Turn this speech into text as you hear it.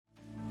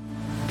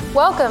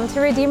Welcome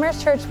to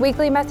Redeemer's Church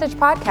Weekly Message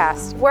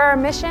Podcast, where our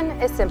mission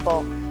is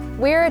simple.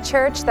 We're a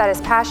church that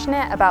is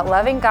passionate about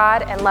loving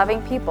God and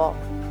loving people.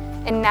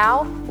 And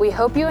now, we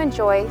hope you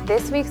enjoy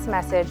this week's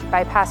message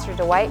by Pastor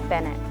Dwight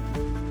Bennett.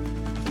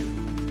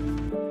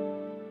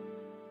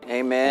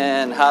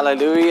 Amen.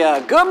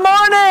 Hallelujah. Good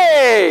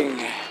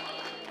morning.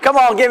 Come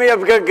on, give me a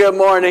good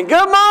morning.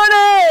 Good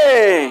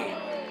morning.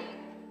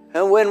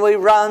 And when we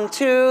run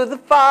to the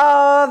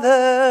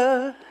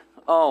Father,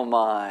 oh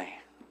my.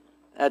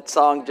 That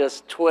song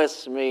just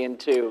twists me in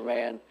two,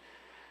 man.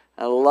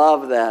 I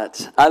love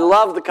that. I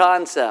love the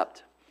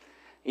concept.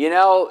 You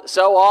know,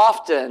 so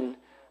often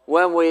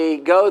when we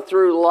go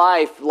through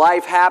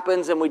life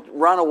happens and we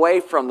run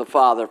away from the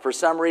Father for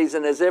some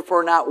reason, as if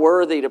we're not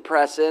worthy to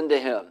press into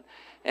Him.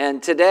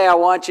 And today I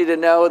want you to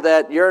know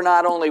that you're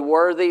not only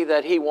worthy,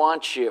 that He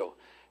wants you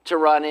to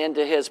run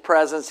into His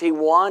presence. He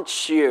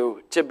wants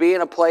you to be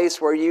in a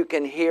place where you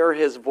can hear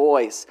His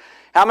voice.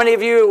 How many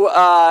of you,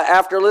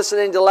 after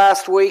listening to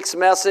last week's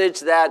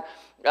message, that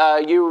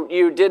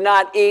you did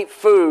not eat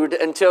food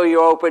until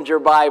you opened your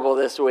Bible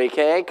this week?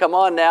 Hey, come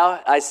on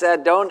now. I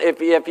said,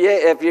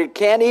 if you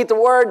can't eat the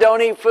Word,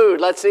 don't eat food.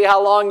 Let's see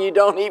how long you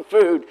don't eat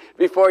food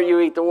before you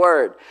eat the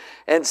Word.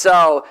 And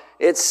so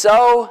it's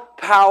so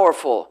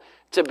powerful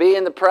to be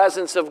in the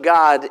presence of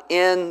God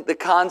in the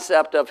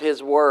concept of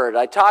His Word.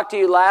 I talked to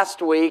you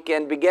last week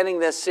and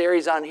beginning this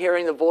series on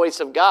hearing the voice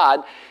of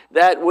God,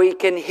 that we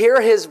can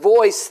hear His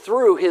voice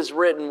through His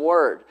written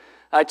Word.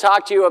 I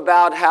talked to you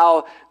about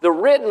how the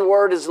written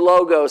Word is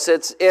logos.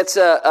 It's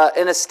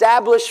an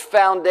established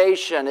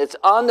foundation. It's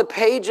on the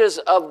pages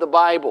of the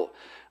Bible.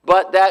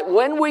 But that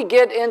when we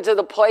get into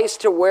the place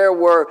to where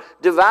we're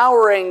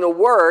devouring the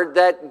Word,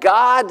 that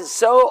God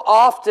so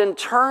often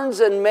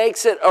turns and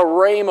makes it a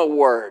rhema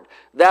word.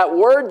 That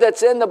word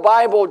that's in the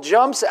Bible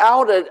jumps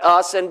out at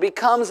us and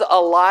becomes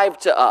alive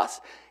to us.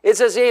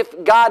 It's as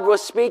if God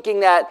was speaking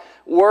that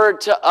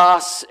word to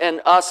us and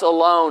us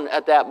alone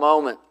at that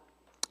moment.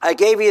 I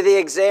gave you the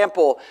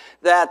example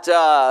that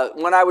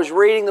when I was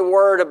reading the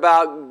Word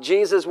about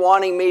Jesus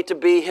wanting me to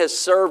be His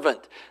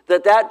servant,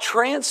 that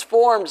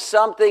transformed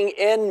something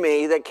in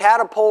me that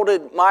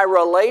catapulted my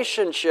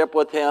relationship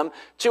with Him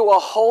to a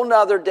whole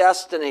nother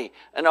destiny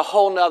and a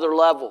whole nother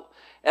level.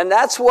 And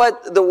that's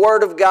what the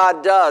Word of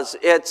God does.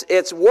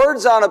 It's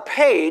words on a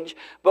page,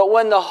 but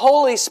when the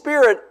Holy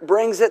Spirit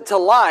brings it to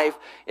life,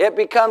 it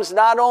becomes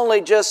not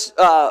only just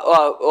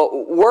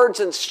words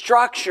and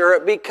structure,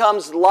 it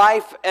becomes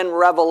life and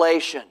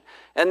revelation.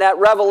 And that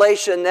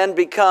revelation then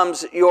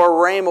becomes your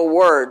rhema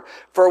word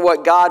for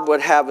what God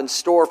would have in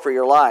store for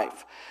your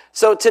life.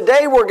 So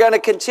today we're going to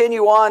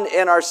continue on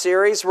in our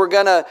series. We're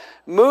going to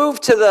move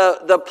to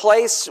the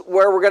place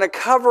where we're going to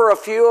cover a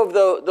few of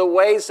the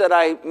ways that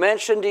I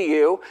mentioned to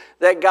you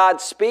that God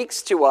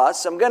speaks to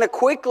us. I'm going to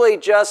quickly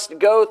just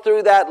go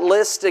through that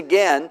list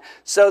again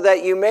so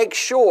that you make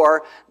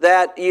sure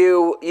that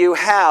you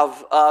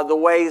have the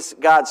ways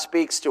God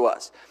speaks to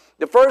us.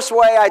 The first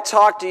way I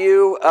talked to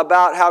you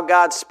about how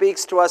God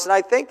speaks to us, and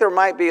I think there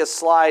might be a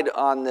slide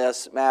on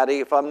this, Maddie,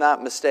 if I'm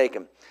not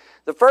mistaken.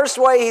 The first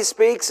way He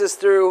speaks is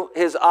through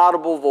His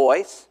audible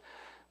voice.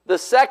 The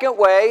second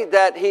way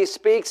that He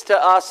speaks to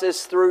us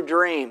is through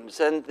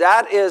dreams. And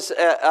that is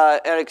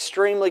an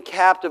extremely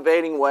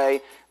captivating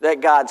way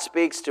that God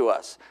speaks to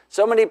us.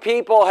 So many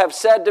people have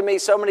said to me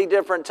so many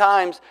different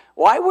times,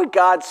 why would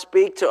God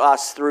speak to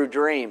us through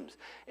dreams?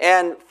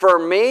 And for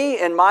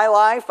me, in my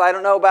life, I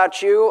don't know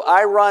about you,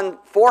 I run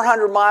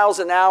 400 miles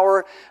an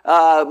hour.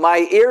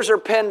 My ears are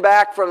pinned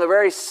back from the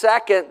very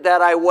second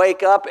that I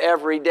wake up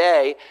every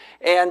day.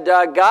 And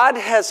God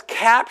has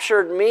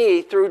captured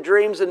me through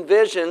dreams and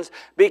visions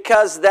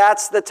because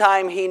that's the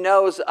time He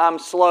knows I'm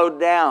slowed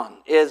down,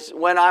 is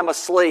when I'm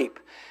asleep.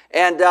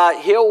 And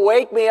He'll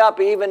wake me up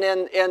even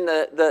in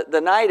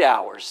the night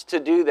hours to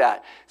do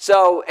that.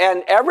 So,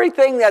 and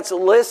everything that's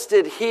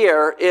listed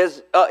here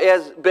is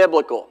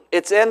biblical.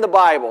 It's in the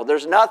Bible.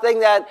 There's nothing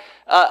that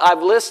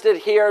I've listed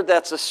here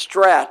that's a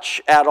stretch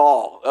at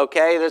all,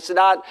 okay? This is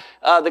not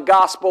the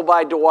gospel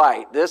by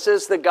Dwight. This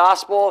is the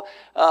gospel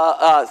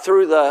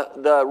through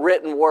the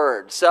written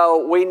word.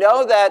 So we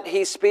know that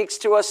He speaks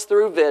to us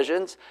through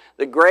visions.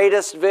 The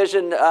greatest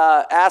vision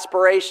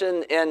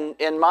aspiration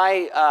in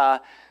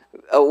my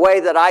a way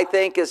that I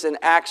think is in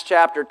Acts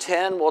chapter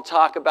 10. We'll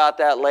talk about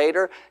that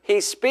later. He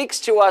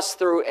speaks to us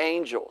through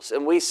angels,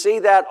 and we see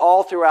that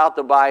all throughout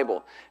the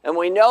Bible. And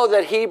we know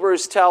that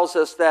Hebrews tells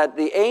us that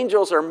the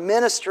angels are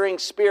ministering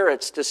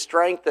spirits to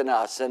strengthen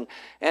us and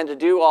to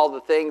do all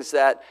the things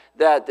that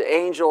the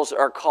angels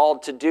are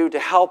called to do to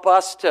help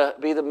us to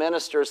be the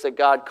ministers that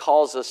God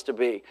calls us to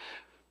be.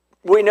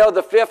 We know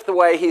the fifth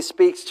way He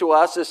speaks to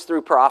us is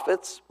through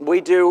prophets. We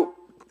do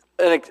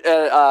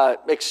an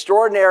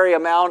extraordinary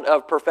amount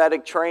of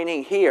prophetic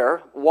training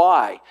here.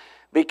 Why?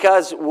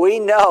 Because we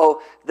know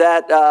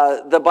that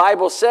the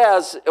Bible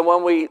says,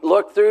 when we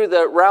look through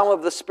the realm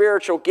of the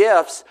spiritual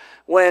gifts,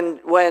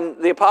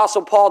 when the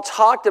Apostle Paul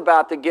talked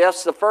about the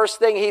gifts, the first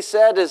thing he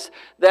said is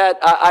that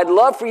I'd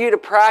love for you to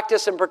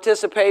practice and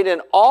participate in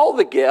all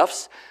the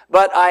gifts,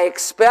 but I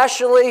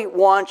especially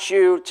want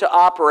you to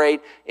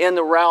operate in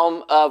the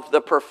realm of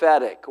the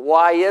prophetic.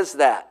 Why is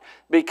that?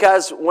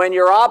 Because when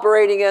you're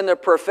operating in the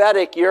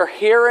prophetic, you're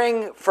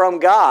hearing from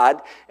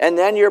God, and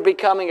then you're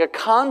becoming a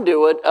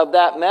conduit of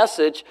that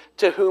message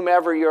to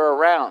whomever you're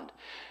around.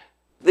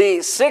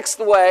 The sixth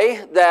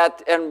way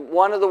and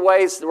one of the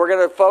ways we're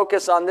going to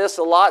focus on this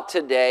a lot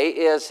today,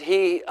 is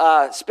he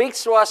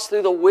speaks to us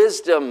through the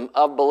wisdom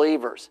of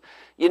believers.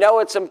 You know,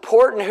 it's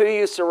important who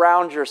you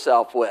surround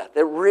yourself with.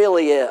 It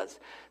really is.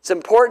 It's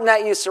important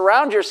that you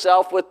surround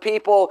yourself with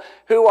people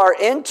who are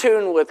in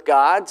tune with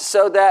God,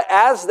 so that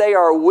as they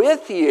are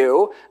with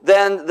you,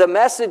 then the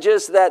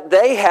messages that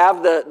they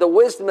have, the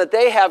wisdom that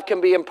they have,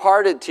 can be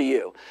imparted to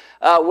you.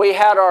 We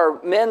had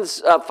our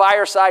men's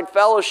fireside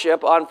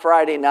fellowship on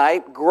Friday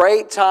night.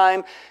 Great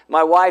time.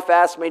 My wife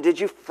asked me,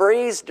 did you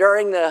freeze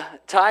during the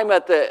time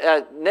at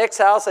Nick's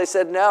house? I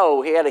said,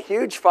 no. He had a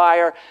huge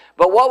fire.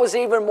 But what was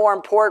even more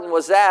important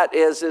was that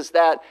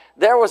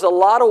there was a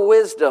lot of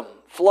wisdom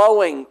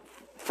flowing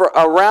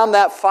around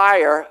that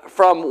fire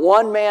from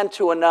one man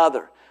to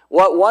another.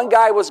 What one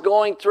guy was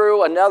going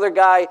through, another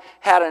guy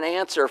had an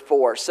answer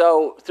for.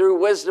 So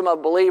through wisdom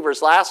of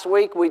believers. Last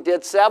week we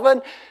did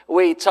 7.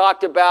 We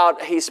talked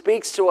about he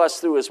speaks to us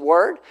through his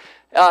word.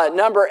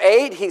 Number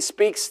 8, he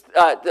speaks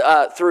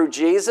through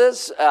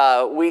Jesus.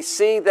 We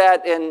see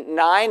that in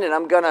 9, and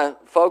I'm going to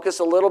focus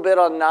a little bit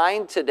on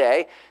 9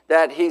 today,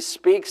 that he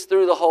speaks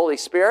through the Holy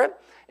Spirit.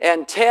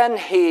 And 10,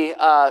 he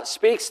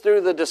speaks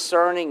through the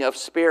discerning of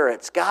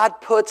spirits. God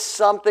puts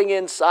something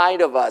inside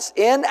of us,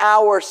 in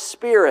our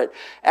spirit.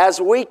 As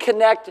we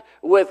connect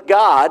with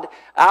God,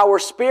 our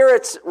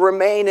spirits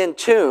remain in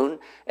tune.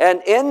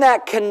 And in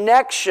that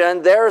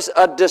connection, there's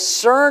a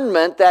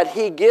discernment that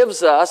he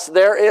gives us.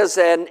 There is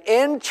an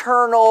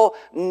internal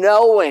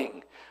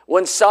knowing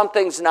when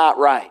something's not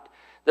right.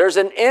 There's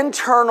an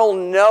internal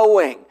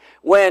knowing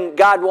when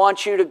God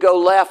wants you to go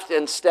left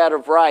instead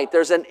of right.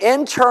 There's an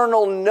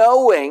internal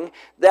knowing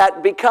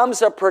that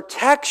becomes a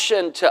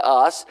protection to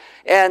us,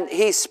 and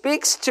he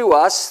speaks to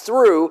us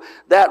through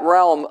that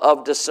realm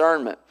of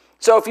discernment.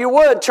 So if you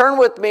would, turn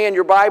with me in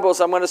your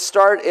Bibles. I'm going to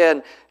start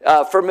in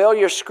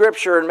familiar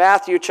scripture in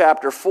Matthew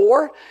chapter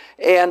 4.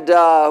 And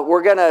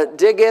we're going to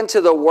dig into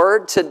the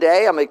Word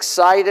today. I'm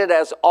excited,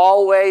 as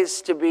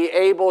always, to be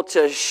able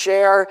to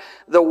share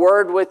the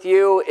Word with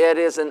you. It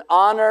is an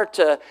honor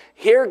to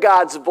hear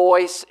God's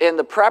voice in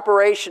the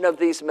preparation of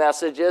these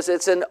messages.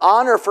 It's an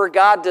honor for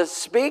God to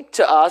speak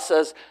to us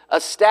as a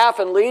staff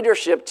and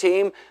leadership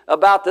team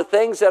about the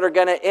things that are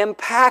going to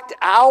impact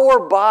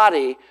our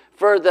body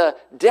for the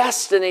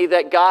destiny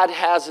that God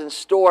has in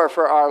store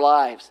for our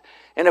lives.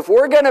 And if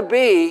we're going to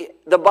be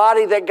the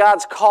body that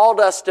God's called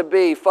us to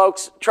be,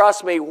 folks,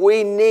 trust me,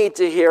 we need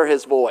to hear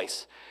his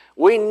voice.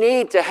 We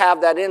need to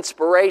have that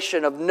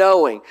inspiration of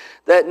knowing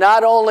that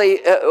not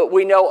only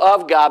we know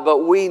of God,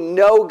 but we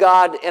know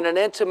God in an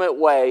intimate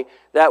way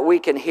that we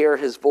can hear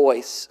his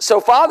voice. So,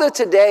 Father,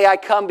 today I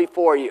come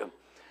before you.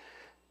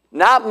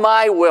 Not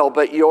my will,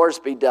 but yours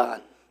be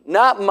done.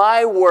 Not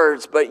my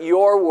words, but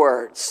your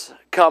words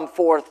come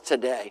forth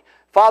today.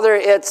 Father,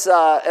 it's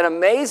an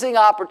amazing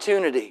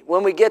opportunity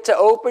when we get to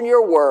open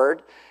your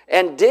word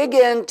and dig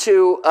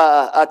into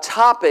a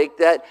topic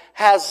that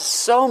has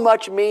so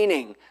much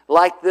meaning,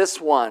 like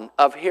this one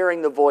of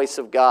hearing the voice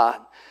of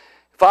God.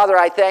 Father,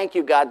 I thank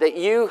you, God, that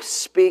you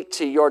speak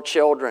to your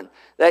children,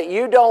 that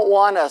you don't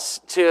want us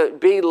to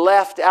be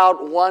left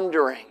out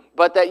wondering,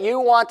 but that you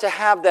want to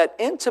have that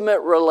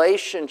intimate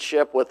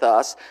relationship with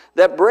us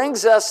that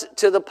brings us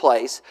to the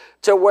place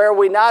to where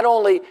we not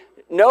only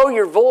know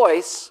your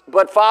voice,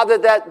 but Father,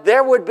 that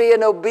there would be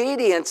an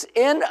obedience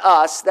in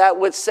us that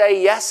would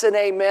say yes and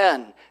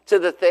amen to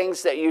the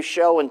things that you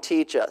show and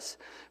teach us.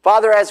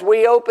 Father, as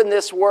we open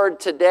this word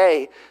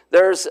today,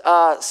 there's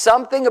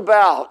something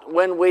about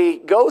when we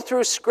go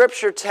through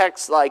scripture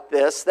texts like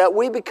this that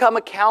we become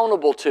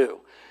accountable to.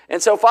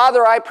 And so,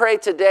 Father, I pray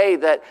today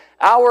that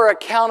our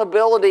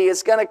accountability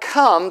is going to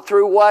come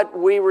through what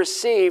we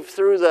receive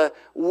through the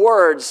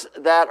words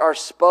that are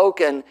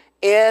spoken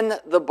in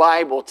the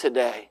Bible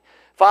today.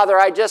 Father,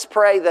 I just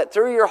pray that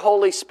through your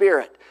Holy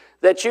Spirit,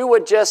 that you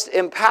would just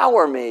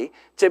empower me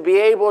to be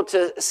able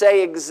to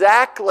say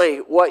exactly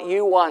what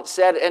you want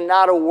said and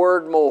not a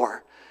word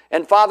more.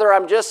 And Father,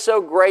 I'm just so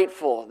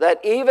grateful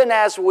that even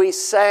as we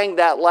sang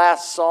that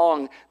last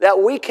song,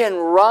 that we can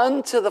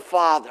run to the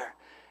Father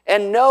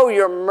and know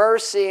your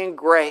mercy and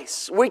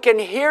grace. We can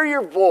hear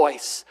your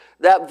voice,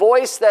 that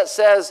voice that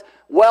says,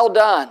 well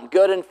done,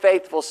 good and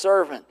faithful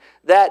servant.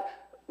 That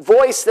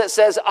voice that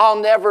says, I'll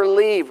never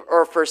leave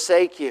or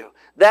forsake you.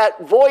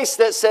 That voice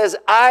that says,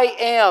 I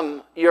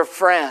am your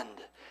friend.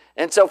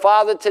 And so,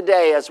 Father,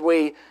 today as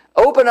we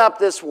open up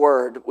this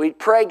word, we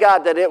pray, God,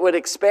 that it would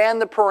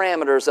expand the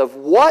parameters of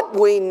what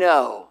we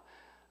know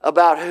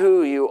about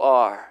who you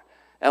are.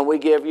 And we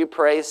give you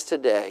praise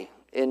today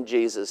in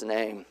Jesus'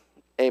 name.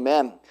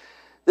 Amen.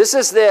 This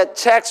is the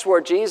text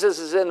where Jesus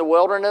is in the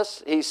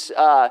wilderness. He's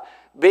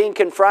being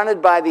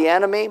confronted by the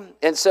enemy.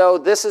 And so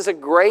this is a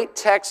great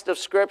text of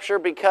Scripture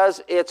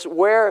because it's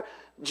where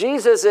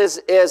Jesus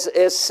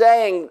is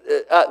saying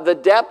the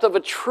depth of a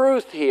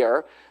truth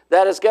here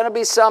that is going to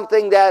be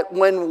something that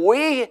when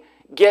we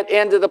get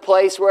into the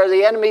place where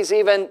the enemy's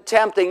even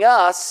tempting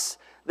us,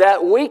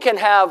 that we can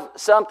have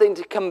something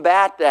to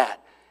combat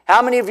that.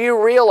 How many of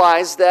you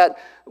realize that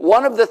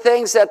one of the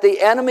things that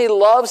the enemy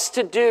loves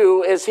to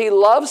do is he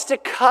loves to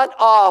cut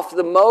off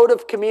the mode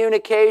of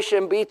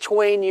communication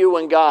between you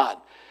and God?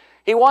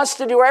 He wants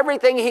to do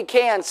everything he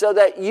can so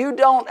that you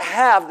don't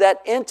have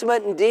that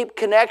intimate and deep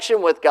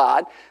connection with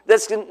God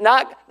that's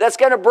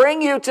going to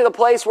bring you to the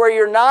place where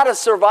you're not a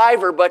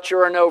survivor, but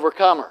you're an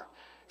overcomer.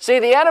 See,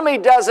 the enemy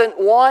doesn't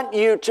want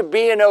you to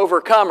be an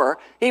overcomer.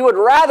 He would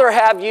rather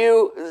have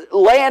you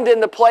land in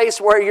the place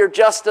where you're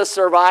just a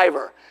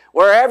survivor,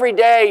 where every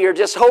day you're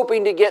just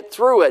hoping to get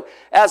through it,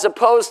 as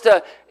opposed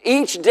to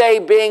each day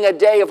being a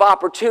day of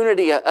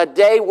opportunity, a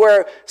day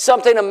where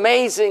something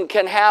amazing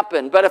can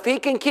happen. But if he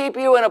can keep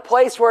you in a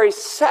place where he's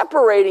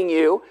separating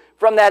you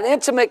from that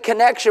intimate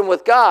connection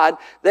with God,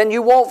 then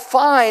you won't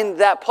find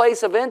that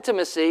place of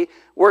intimacy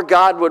where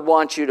God would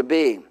want you to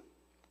be.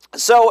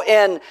 So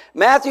in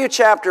Matthew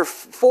chapter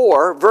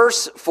 4,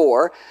 verse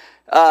 4,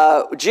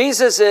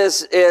 Jesus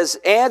is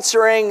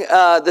answering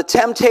the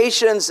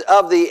temptations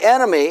of the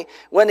enemy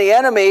when the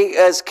enemy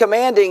is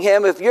commanding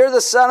him, if you're the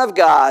Son of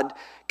God,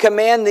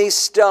 command these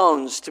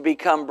stones to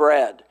become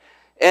bread.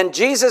 And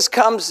Jesus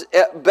comes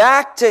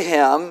back to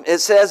him, it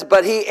says,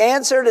 but he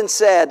answered and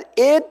said,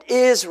 it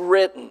is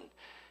written.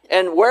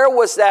 And where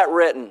was that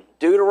written?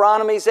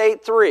 Deuteronomy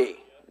 8:3.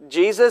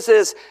 Jesus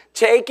is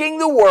taking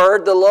the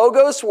word, the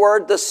Logos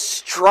word, the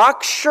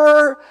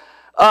structure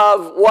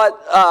of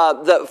what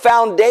the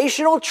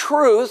foundational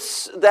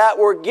truths that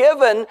were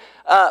given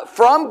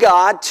from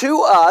God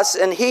to us,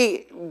 and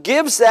he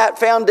gives that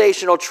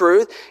foundational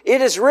truth.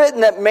 It is written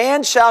that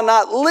man shall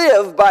not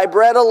live by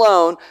bread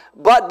alone,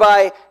 but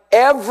by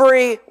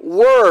every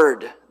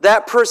word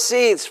that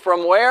proceeds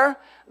from where?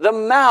 The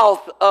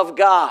mouth of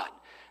God.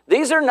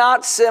 These are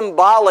not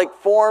symbolic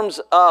forms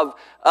of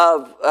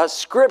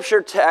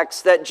scripture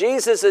text that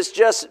Jesus is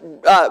just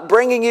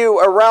bringing you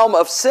a realm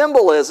of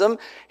symbolism.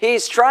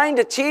 He's trying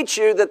to teach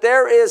you that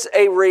there is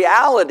a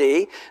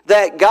reality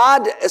that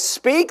God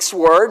speaks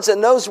words,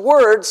 and those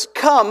words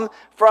come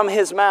from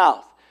his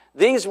mouth.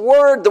 The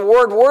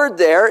word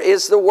there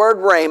is the word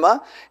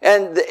rhema,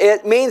 and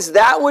it means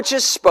that which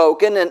is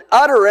spoken, an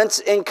utterance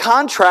in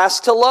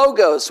contrast to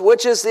logos,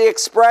 which is the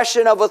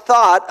expression of a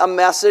thought, a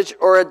message,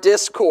 or a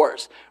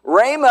discourse.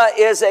 Rhema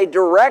is a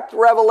direct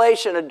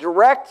revelation, a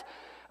direct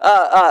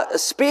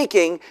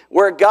speaking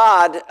where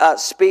God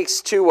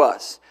speaks to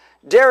us.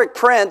 Derek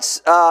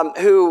Prince,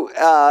 who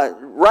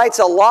writes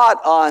a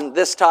lot on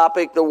this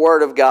topic, the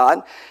Word of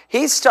God,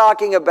 he's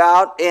talking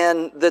about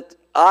in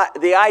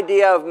the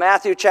idea of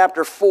Matthew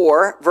chapter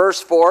 4,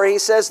 verse 4, he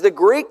says the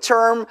Greek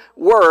term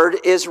word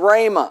is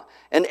rhema,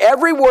 and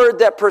every word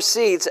that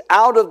proceeds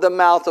out of the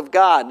mouth of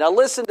God. Now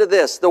listen to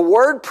this. The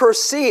word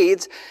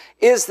proceeds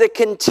is the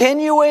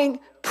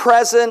continuing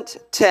present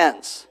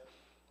tense.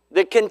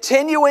 The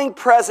continuing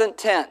present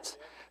tense.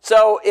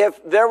 So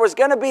if there was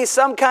going to be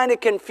some kind of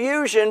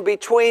confusion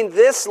between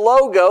this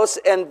logos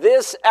and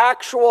this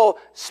actual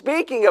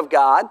speaking of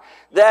God,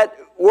 that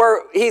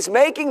he's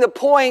making the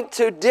point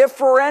to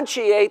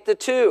differentiate the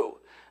two.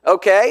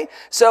 Okay?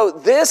 So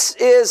this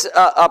is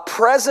a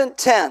present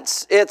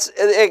tense. It's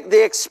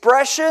the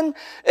expression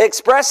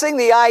expressing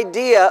the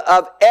idea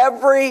of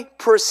every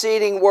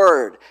preceding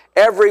word.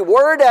 Every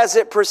word as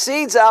it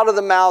proceeds out of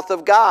the mouth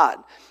of God.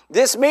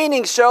 This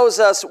meaning shows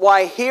us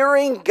why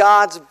hearing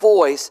God's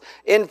voice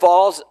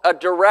involves a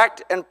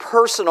direct and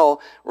personal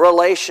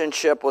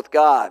relationship with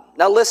God.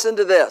 Now listen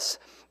to this.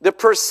 The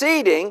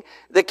preceding,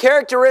 the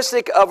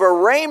characteristic of a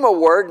rhema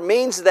word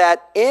means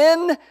that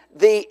in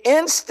the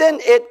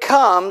instant it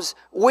comes,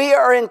 we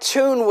are in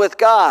tune with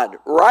God.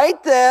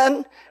 Right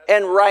then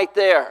and right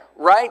there.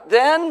 Right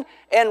then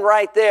and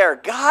right there.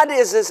 God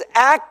is as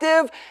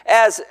active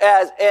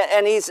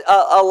and he's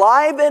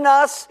alive in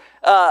us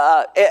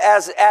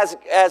as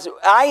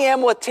I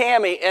am with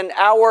Tammy in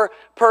our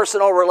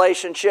personal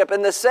relationship.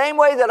 In the same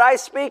way that I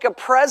speak a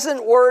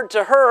present word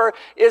to her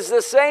is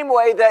the same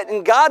way that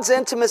in God's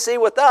intimacy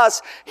with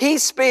us, he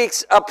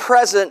speaks a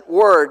present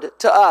word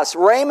to us.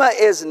 Rhema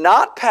is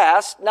not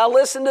past. Now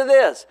listen to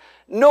this.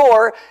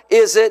 Nor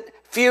is it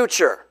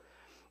future.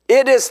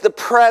 It is the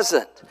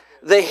present,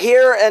 the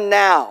here and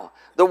now.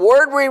 The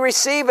word we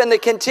receive in the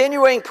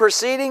continuing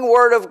preceding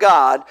word of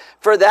God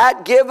for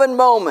that given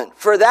moment,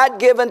 for that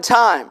given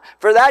time,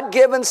 for that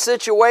given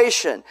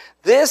situation.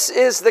 This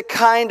is the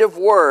kind of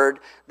word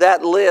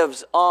that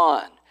lives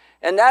on.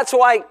 And that's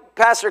why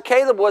Pastor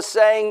Caleb was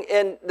saying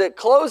in the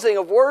closing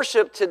of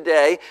worship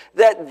today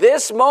that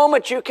this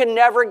moment you can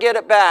never get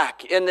it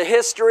back in the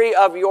history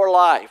of your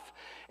life.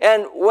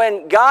 And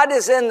when God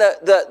is in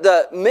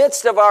the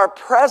midst of our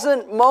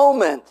present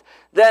moment,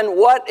 then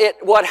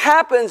what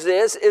happens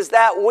is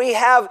that we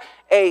have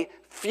a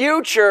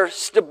future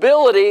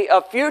stability,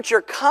 a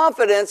future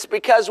confidence,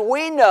 because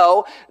we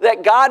know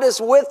that God is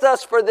with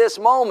us for this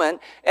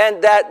moment,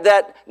 and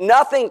that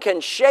nothing can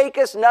shake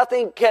us,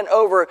 nothing can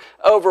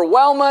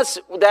overwhelm us,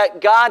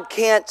 that God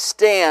can't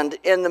stand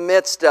in the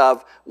midst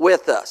of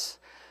with us.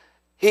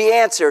 He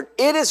answered,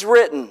 "It is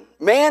written,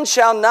 man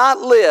shall not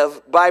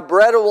live by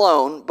bread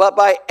alone, but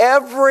by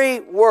every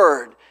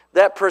word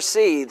that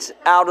proceeds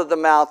out of the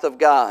mouth of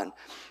God."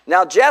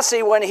 Now,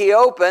 Jesse, when he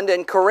opened,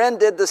 and Corinne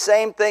did the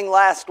same thing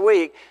last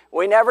week,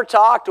 we never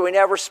talked, we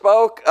never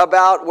spoke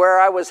about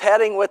where I was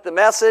heading with the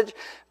message,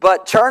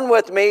 but turn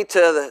with me to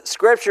the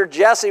scripture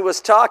Jesse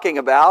was talking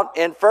about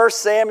in 1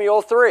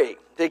 Samuel 3,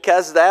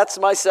 because that's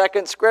my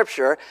second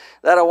scripture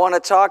that I want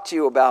to talk to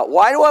you about.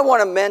 Why do I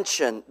want to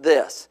mention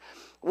this?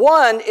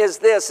 One is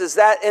this, is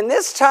that in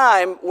this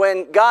time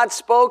when God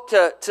spoke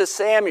to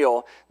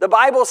Samuel, the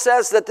Bible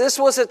says that this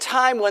was a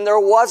time when there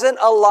wasn't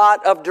a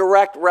lot of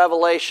direct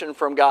revelation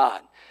from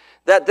God.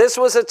 That this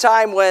was a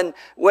time when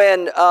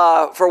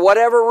for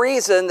whatever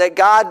reason, that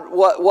God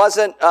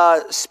wasn't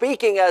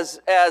speaking as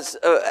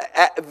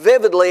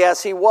vividly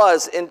as he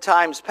was in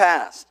times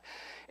past.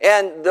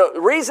 And the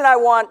reason I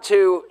want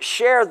to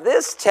share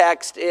this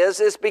text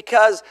is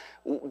because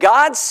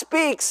God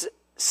speaks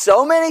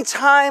so many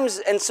times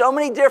in so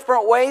many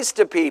different ways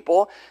to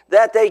people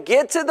that they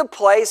get to the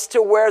place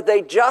to where they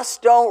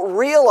just don't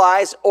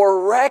realize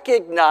or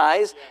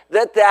recognize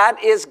that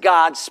that is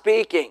God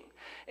speaking.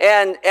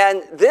 And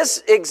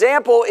this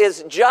example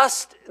is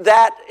just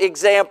that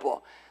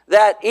example.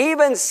 That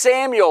even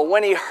Samuel,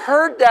 when he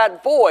heard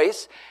that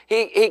voice,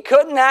 he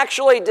couldn't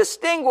actually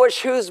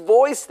distinguish whose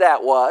voice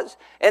that was.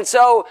 And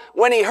so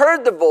when he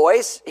heard the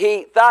voice,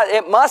 he thought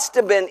it must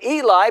have been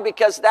Eli,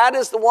 because that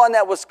is the one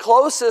that was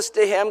closest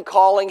to him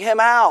calling him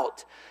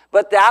out.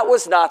 But that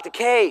was not the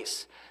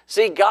case.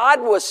 See, God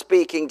was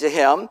speaking to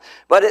him,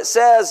 but it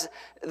says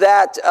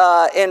that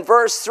in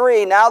verse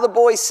 3, "Now the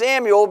boy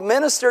Samuel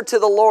ministered to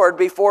the Lord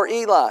before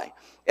Eli.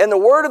 And the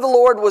word of the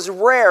Lord was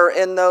rare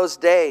in those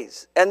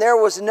days, and there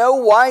was no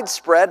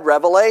widespread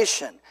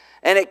revelation.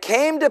 And it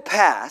came to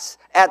pass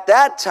at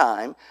that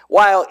time,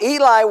 while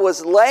Eli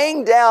was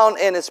laying down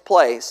in his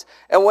place,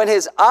 and when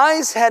his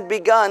eyes had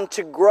begun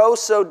to grow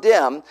so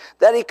dim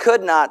that he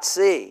could not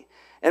see,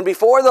 and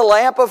before the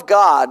lamp of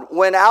God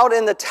went out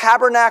in the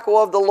tabernacle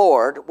of the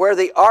Lord, where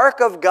the ark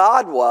of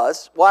God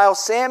was, while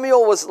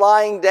Samuel was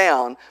lying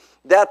down,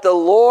 that the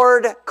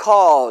Lord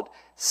called,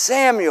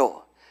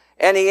 'Samuel,'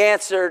 and he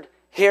answered,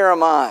 'Here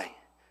am I.'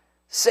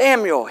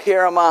 'Samuel,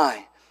 here am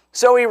I.'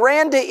 So he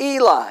ran to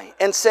Eli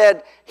and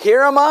said,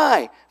 'Here am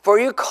I, for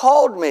you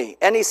called me.'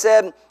 And he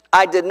said,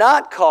 'I did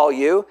not call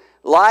you.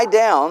 Lie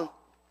down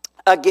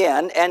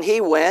again.' And he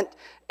went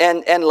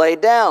and lay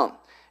down."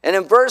 And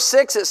in verse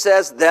 6 it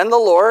says, "Then the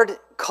Lord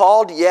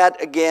called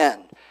yet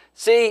again."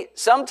 See,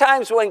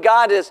 sometimes when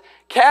God is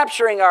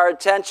capturing our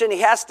attention, he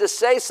has to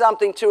say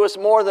something to us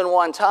more than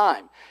one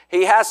time.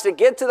 He has to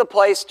get to the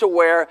place to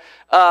where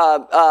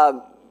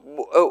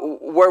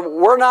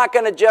we're not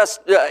going to just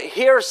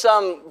hear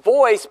some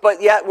voice,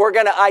 but yet we're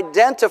going to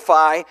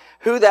identify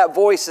who that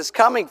voice is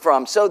coming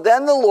from. So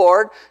then the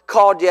Lord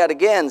called yet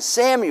again,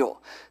 "Samuel."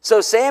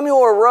 So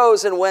Samuel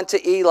arose and went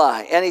to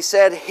Eli, and he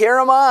said, "Here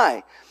am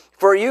I,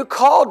 for you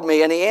called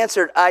me." And he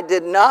answered, "I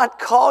did not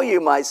call you,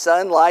 my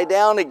son. Lie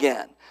down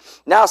again."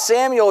 Now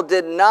Samuel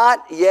did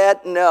not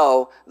yet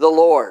know the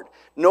Lord,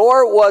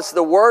 nor was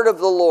the word of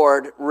the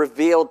Lord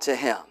revealed to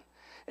him.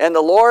 And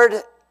the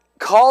Lord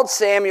called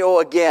Samuel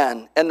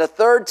again, and the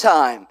third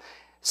time.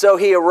 So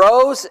he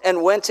arose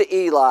and went to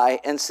Eli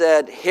and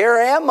said, "Here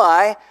am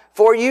I,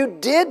 for you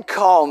did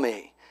call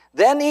me."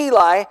 Then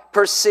Eli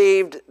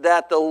perceived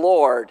that the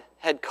Lord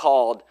had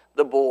called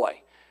the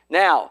boy.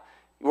 Now,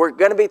 we're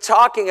going to be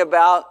talking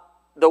about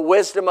the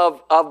wisdom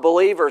of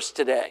believers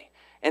today.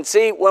 And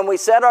see, when we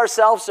set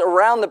ourselves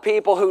around the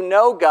people who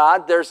know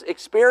God, there's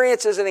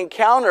experiences and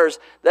encounters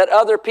that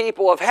other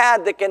people have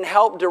had that can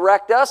help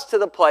direct us to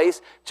the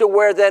place to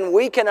where then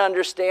we can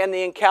understand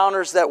the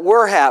encounters that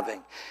we're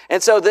having.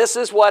 And so this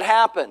is what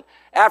happened.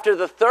 After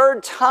the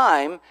third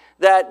time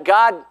that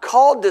God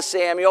called to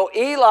Samuel,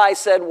 Eli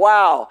said,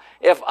 "Wow,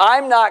 if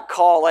I'm not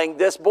calling,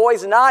 this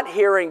boy's not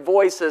hearing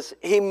voices.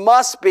 He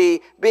must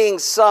be being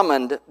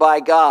summoned by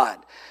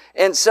God."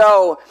 And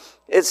so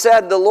it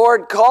said, the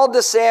Lord called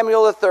to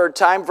Samuel the third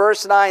time.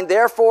 Verse 9,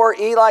 "Therefore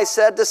Eli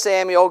said to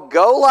Samuel,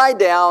 Go lie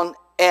down,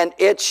 and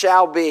it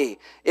shall be,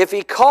 if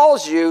he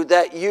calls you,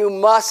 that you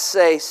must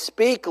say,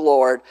 Speak,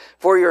 Lord,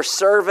 for your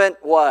servant,"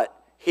 what?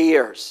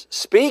 "Hears."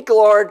 Speak,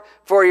 Lord,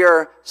 for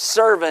your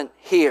servant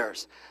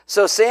hears.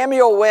 So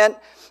Samuel went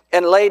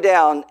and lay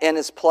down in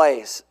his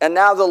place. And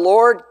now the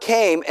Lord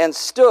came and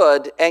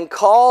stood and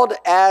called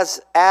as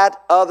at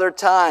other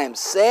times,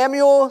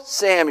 "Samuel,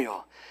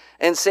 Samuel."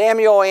 And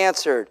Samuel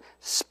answered,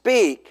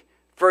 "Speak,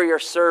 for your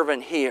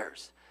servant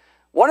hears."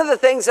 One of the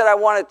things that I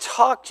want to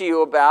talk to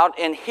you about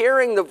in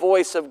hearing the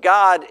voice of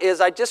God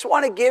is I just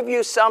want to give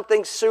you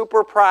something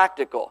super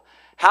practical.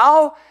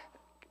 How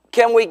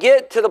can we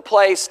get to the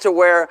place to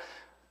where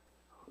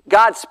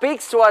God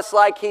speaks to us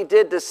like he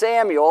did to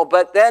Samuel,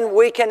 but then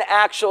we can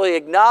actually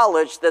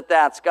acknowledge that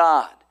that's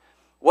God.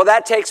 Well,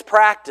 that takes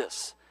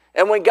practice.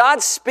 And when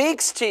God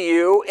speaks to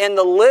you in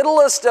the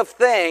littlest of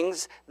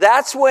things,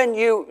 that's when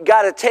you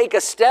got to take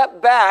a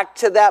step back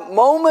to that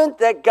moment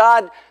that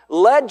God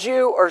led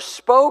you or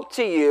spoke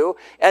to you,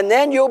 and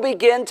then you'll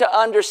begin to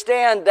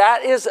understand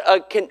that is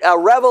a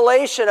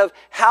revelation of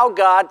how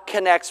God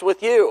connects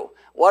with you.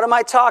 What am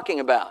I talking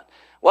about?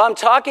 Well, I'm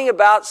talking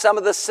about some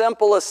of the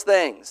simplest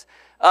things.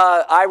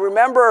 I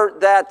remember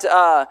that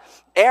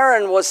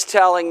Aaron was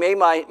telling me,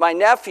 my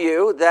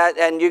nephew, that,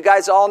 and you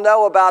guys all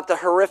know about the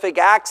horrific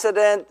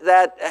accident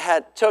that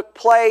had took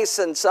place,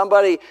 and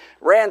somebody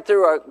ran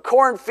through a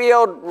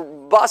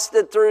cornfield,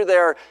 busted through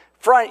their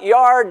front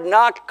yard,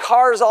 knocked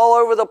cars all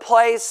over the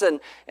place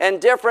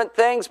and different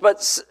things.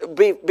 But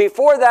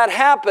before that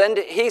happened,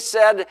 he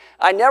said,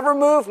 I never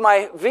moved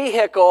my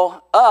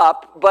vehicle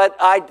up, but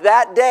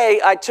that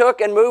day I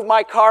took and moved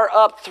my car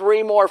up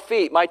 3 more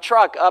feet, my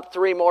truck up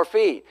 3 more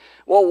feet.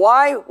 Well,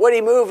 why would he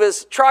move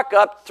his truck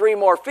up 3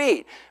 more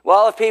feet?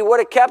 Well, if he would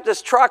have kept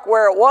his truck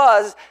where it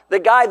was, the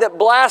guy that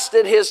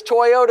blasted his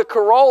Toyota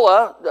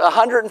Corolla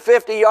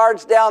 150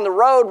 yards down the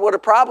road would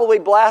have probably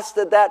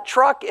blasted that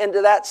truck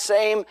into that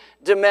same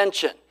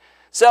dimension.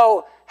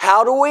 So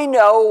how do we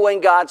know when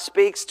God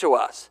speaks to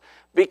us?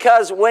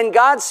 Because when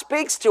God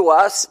speaks to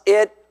us,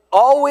 it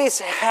always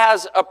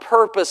has a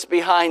purpose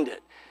behind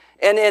it.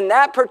 And in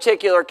that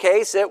particular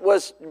case, it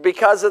was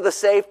because of the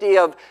safety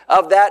of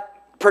that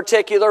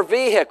particular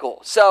vehicle.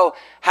 So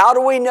how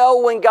do we know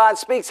when God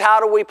speaks? How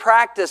do we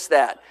practice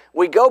that?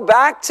 We go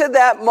back to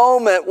that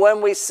moment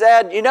when we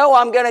said, you know,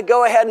 I'm going to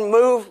go ahead and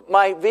move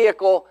my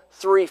vehicle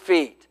 3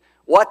 feet.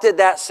 What did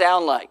that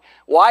sound like?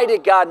 Why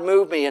did God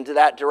move me into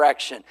that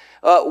direction?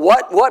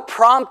 What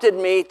prompted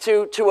me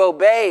to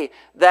obey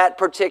that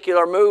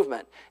particular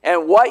movement?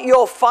 And what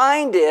you'll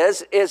find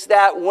is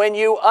that when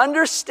you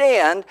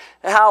understand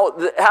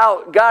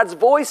how God's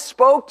voice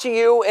spoke to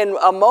you in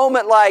a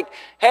moment like,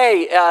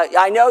 hey,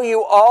 I know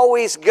you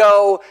always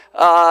go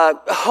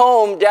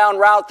home down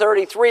Route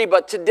 33,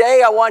 but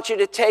today I want you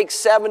to take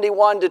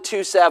 71 to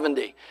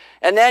 270.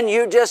 And then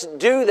you just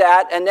do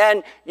that, and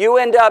then you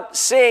end up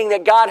seeing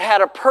that God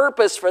had a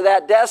purpose for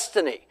that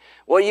destiny.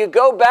 Well, you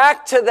go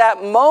back to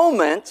that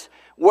moment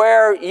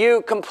where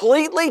you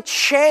completely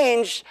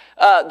changed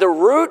the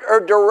route or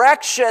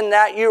direction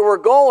that you were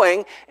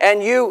going,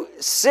 and you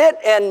sit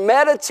and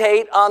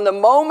meditate on the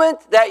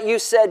moment that you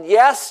said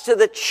yes to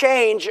the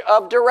change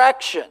of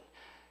direction.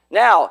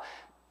 Now,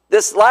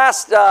 this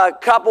last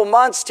couple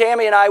months,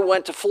 Tammy and I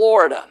went to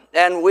Florida.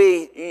 And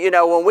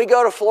when we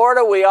go to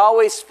Florida, we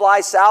always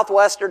fly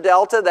Southwest or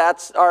Delta.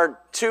 That's our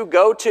 2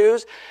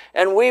 go-tos.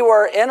 And we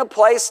were in a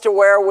place to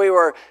where we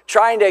were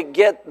trying to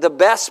get the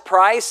best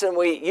price, and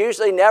we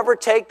usually never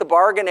take the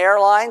bargain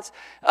airlines.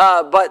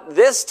 But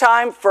this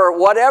time, for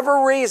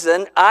whatever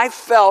reason, I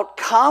felt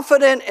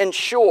confident and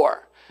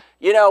sure.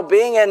 You know,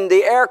 being in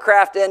the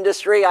aircraft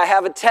industry, I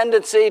have a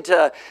tendency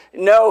to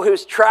know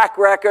whose track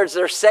records,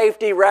 their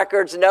safety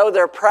records, know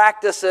their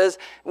practices,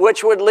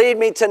 which would lead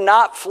me to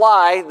not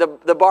fly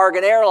the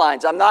bargain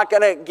airlines. I'm not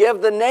going to give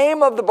the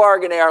name of the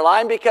bargain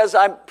airline because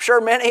I'm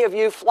sure many of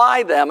you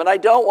fly them, and I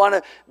don't want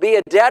to be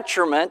a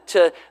detriment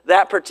to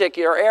that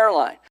particular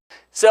airline.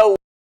 So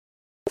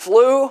we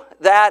flew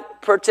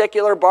that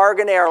particular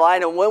bargain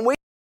airline, and when we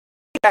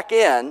check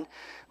in,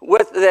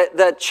 with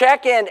the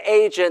check-in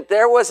agent,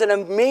 there was an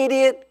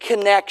immediate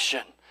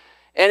connection.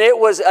 And it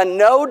was a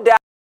no doubt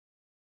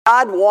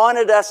God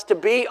wanted us to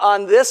be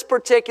on this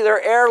particular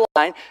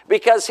airline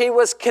because he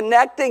was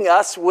connecting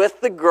us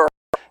with the girl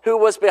who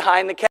was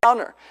behind the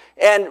counter.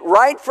 And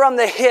right from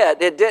the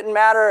hit, it didn't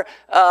matter,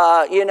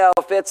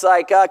 if it's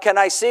like, can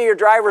I see your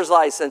driver's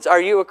license?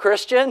 Are you a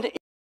Christian?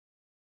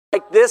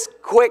 Like this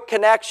quick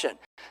connection.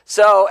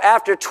 So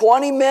after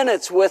 20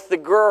 minutes with the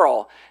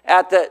girl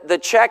at the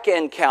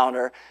check-in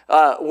counter,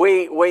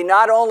 we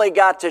not only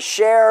got to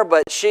share,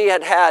 but she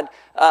had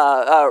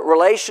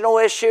relational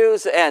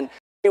issues, and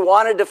she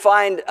wanted to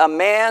find a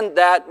man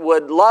that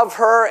would love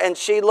her, and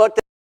she looked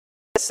at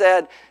me and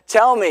said,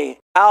 tell me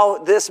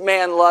how this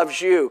man loves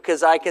you,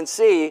 because I can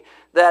see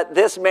that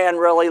this man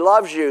really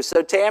loves you.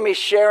 So Tammy's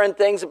sharing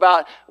things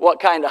about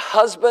what kind of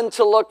husband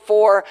to look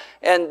for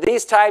and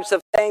these types of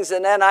things.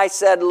 And then I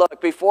said,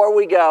 look, before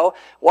we go,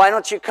 why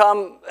don't you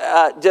come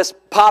just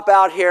pop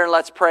out here and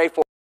let's pray for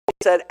you?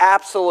 He said,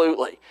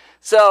 absolutely.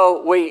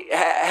 So we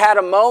had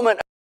a moment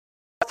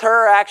with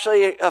her,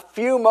 actually a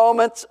few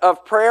moments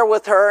of prayer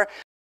with her.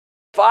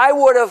 If I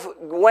would have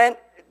went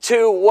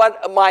to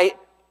what my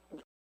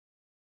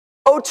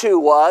go-to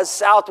was,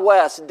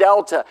 Southwest,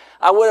 Delta,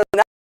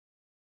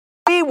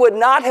 we would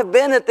not have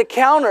been at the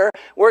counter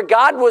where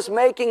God was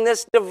making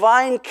this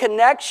divine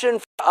connection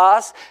for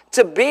us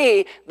to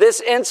be this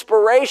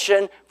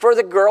inspiration for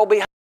the girl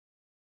behind.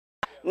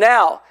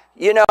 Now,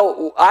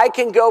 I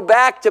can go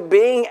back to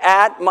being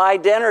at my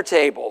dinner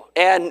table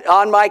and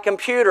on my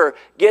computer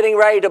getting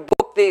ready to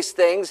book these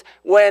things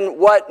when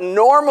what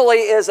normally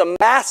is a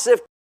massive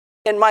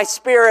in my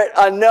spirit,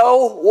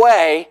 no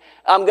way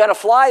I'm going to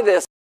fly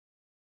this.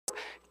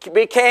 It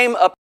became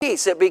a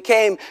piece. It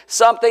became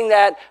something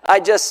that I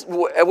just,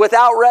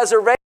 without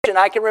reservation,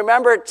 I can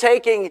remember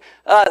taking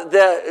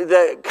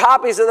the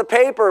copies of the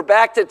paper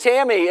back to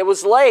Tammy. It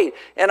was late.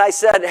 And I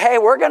said, hey,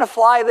 we're going to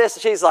fly this.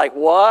 She's like,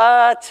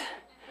 what?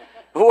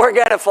 We're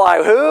going to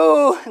fly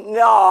who?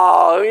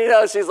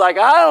 No. She's like,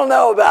 I don't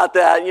know about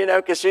that,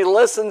 because she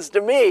listens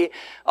to me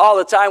all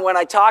the time when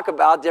I talk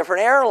about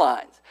different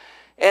airlines.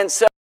 And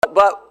so,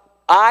 but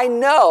I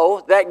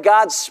know that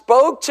God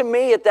spoke to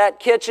me at that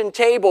kitchen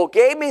table,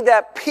 gave me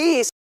that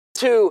peace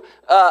to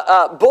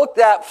book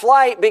that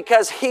flight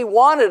because he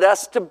wanted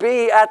us to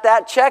be at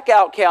that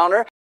checkout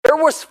counter. There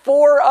was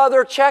 4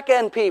 other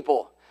check-in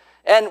people.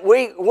 And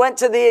we went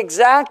to the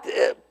exact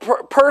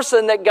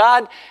person that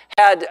God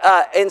had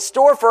in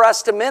store for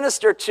us to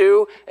minister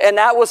to, and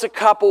that was a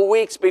couple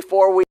weeks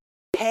before we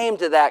came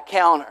to that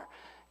counter.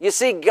 You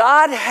see,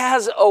 God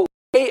has a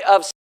way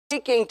of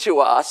speaking to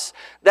us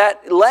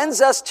that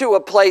lends us to a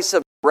place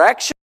of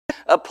direction,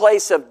 a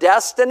place of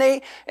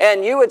destiny.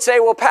 And you would say,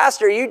 well,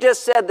 Pastor, you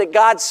just said that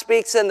God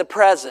speaks in the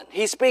present.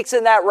 He speaks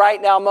in that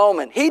right now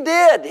moment. He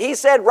did. He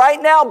said,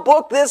 right now,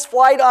 book this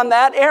flight on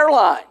that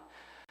airline.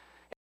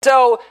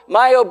 So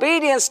my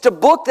obedience to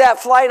book that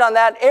flight on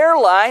that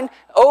airline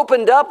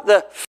opened up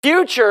the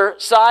future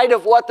side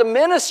of what the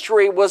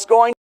ministry was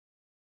going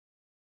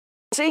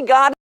to see.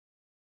 God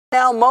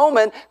now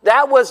moment,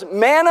 that was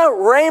manna,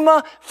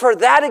 rhema for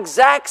that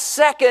exact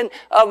second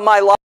of my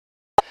life.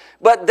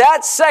 But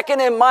that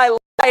second in my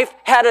life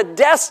had a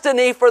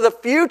destiny for the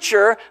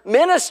future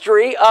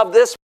ministry of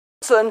this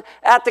person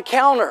at the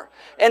counter.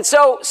 And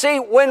so, see,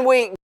 when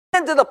we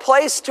get into the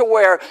place to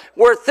where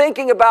we're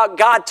thinking about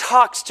God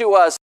talks to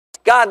us,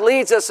 God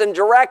leads us and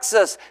directs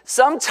us,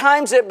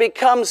 sometimes it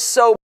becomes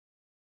so,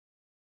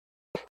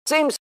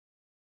 seems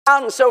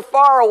out and so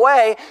far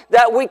away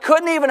that we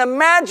couldn't even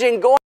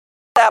imagine going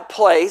that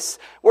place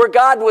where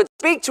God would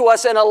speak to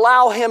us and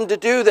allow him to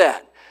do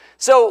that.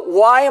 So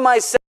why am I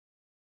saying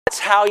that's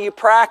how you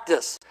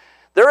practice?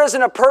 There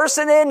isn't a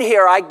person in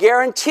here, I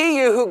guarantee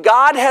you, who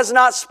God has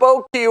not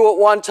spoke to you at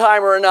one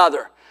time or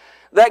another.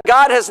 That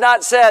God has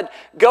not said,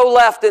 go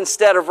left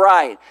instead of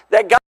right.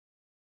 That God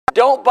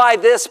don't buy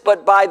this,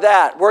 but buy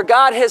that. Where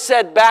God has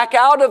said, back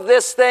out of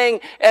this thing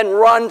and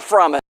run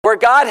from it. Where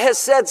God has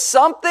said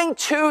something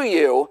to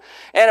you,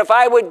 and if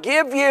I would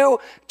give you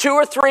 2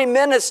 or 3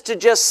 minutes to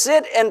just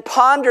sit and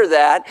ponder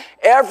that,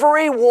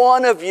 every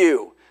one of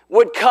you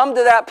would come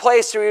to that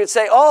place where you would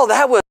say, oh,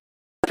 that was,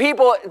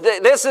 people,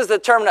 this is the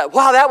term,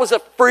 wow, that was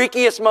the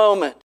freakiest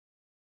moment.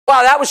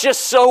 Wow, that was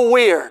just so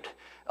weird.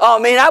 Oh,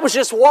 I mean, that was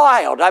just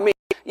wild. I mean,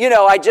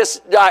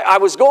 I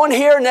was going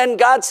here and then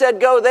God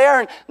said go there,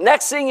 and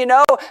next thing you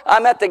know,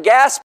 I'm at the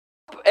gas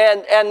pump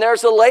and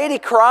there's a lady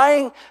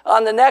crying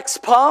on the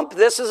next pump.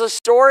 This is a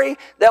story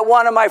that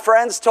one of my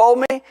friends told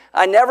me.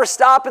 I never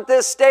stop at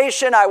this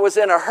station. I was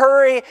in a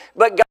hurry,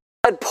 but God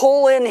said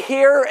pull in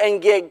here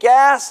and get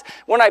gas.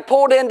 When I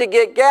pulled in to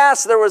get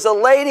gas, there was a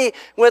lady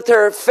with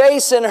her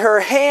face in her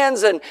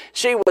hands and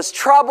she was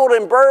troubled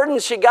and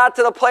burdened. She got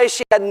to the place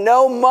she had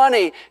no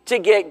money to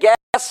get gas.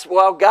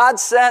 Well, God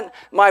sent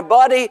my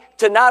buddy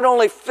to not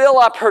only fill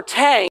up her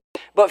tank,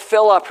 but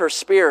fill up her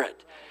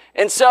spirit.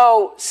 And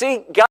so,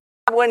 see, God,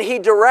 when he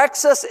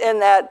directs us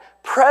in that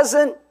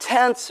present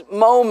tense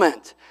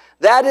moment,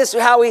 that is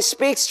how he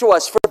speaks to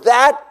us, for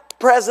that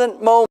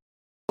present moment.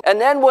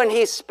 And then when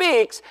he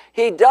speaks,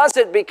 he does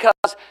it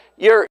because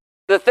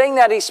the thing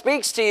that he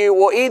speaks to you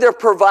will either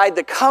provide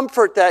the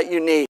comfort that you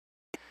need.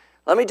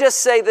 Let me just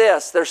say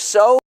this. There's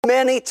so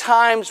many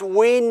times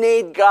we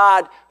need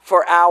God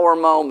for our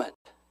moment.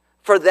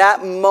 For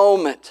that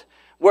moment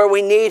where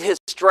we need his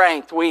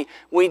strength, we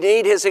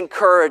need his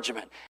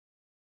encouragement.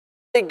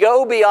 To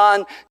go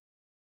beyond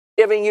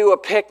giving you a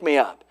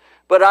pick-me-up.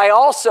 But I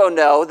also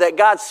know that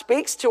God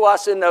speaks to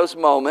us in those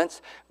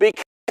moments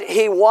because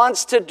he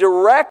wants to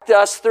direct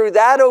us through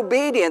that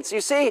obedience. You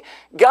see,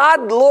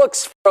 God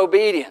looks for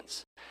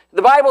obedience.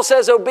 The Bible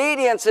says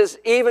obedience is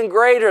even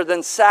greater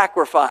than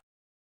sacrifice.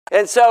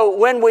 And so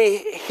when we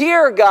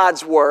hear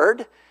God's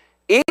word,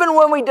 even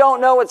when we don't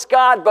know it's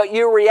God, but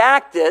you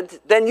reacted,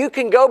 then you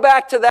can go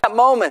back to that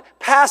moment.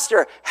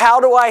 Pastor,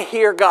 how do I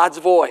hear God's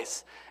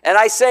voice? And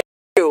I say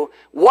to you,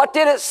 what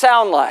did it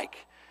sound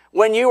like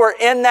when you were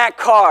in that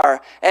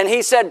car and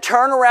he said,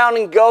 turn around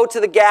and go to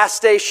the gas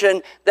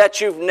station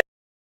that you've never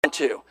been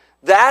to?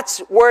 That's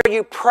where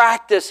you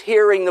practice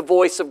hearing the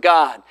voice of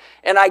God.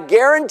 And I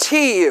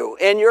guarantee you,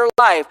 in your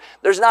life,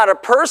 there's not a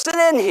person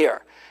in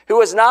here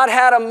who has not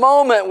had a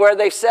moment where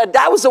they said,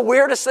 that was the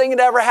weirdest thing that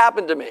ever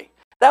happened to me.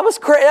 That was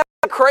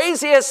the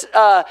craziest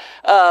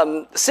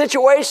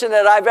situation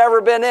that I've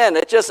ever been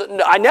in.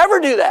 I never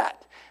do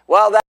that.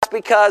 Well, that's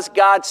because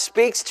God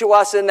speaks to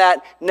us in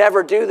that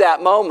never do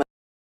that moment.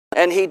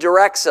 And he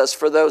directs us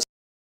for those.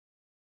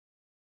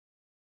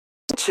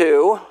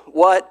 To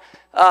what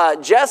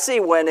Jesse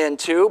went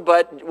into,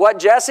 but what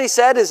Jesse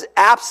said is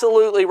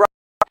absolutely right.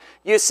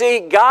 You see,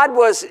 God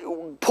was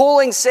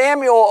pulling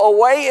Samuel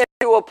away in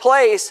to a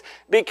place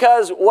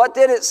because what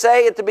did it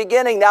say at the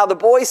beginning? Now the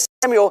boy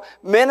Samuel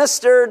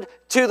ministered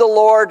to the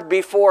Lord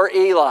before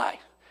Eli.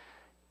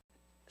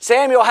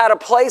 Samuel had a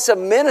place of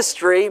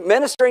ministry,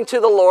 ministering to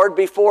the Lord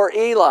before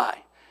Eli.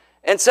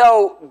 And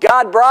so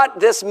God brought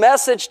this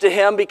message to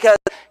him because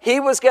he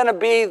was going to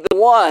be the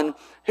one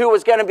who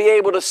was going to be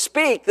able to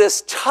speak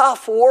this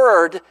tough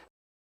word.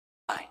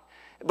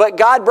 But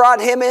God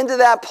brought him into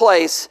that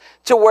place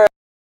to where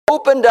he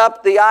opened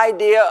up the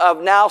idea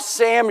of now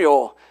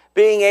Samuel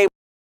being able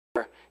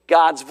to hear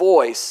God's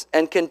voice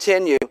and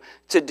continue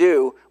to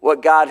do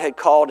what God had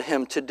called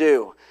him to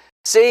do.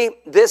 See,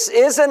 this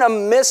isn't a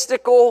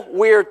mystical,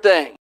 weird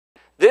thing.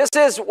 This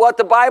is what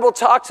the Bible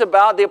talks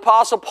about. The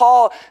Apostle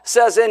Paul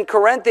says in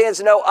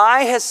Corinthians, no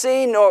eye has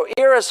seen, nor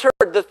ear has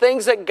heard the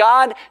things that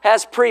God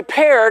has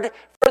prepared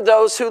for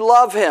those who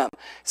love him.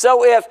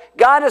 So if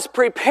God is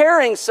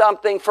preparing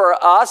something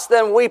for us,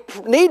 then we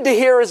need to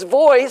hear his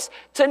voice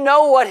to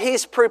know what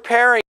he's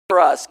preparing for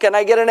us. Can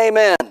I get an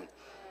amen?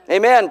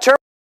 Amen. Turn,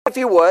 if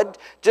you would,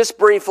 just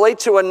briefly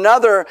to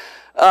another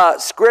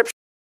scripture,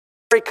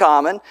 very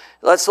common.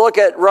 Let's look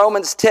at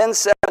Romans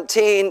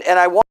 10:17, and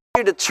I want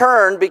you to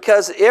turn,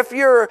 because if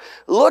you're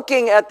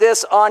looking at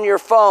this on your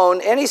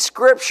phone, any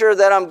scripture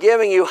that I'm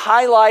giving you,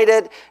 highlight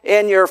it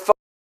in your phone.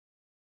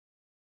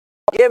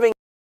 Giving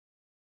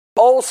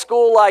old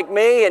school like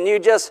me, and you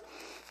just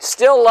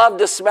still love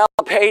to smell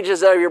the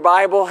pages of your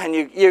Bible, and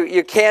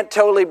you can't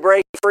totally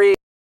break free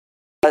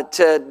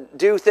to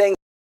do things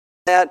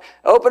like that.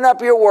 Open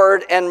up your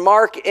word and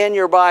mark in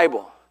your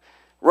Bible.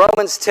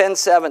 Romans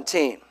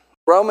 10:17.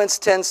 Romans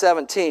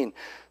 10:17.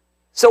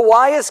 So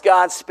why is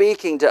God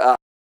speaking to us?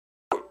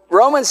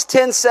 Romans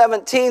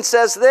 10:17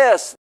 says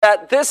this,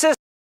 that this is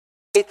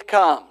faith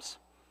comes.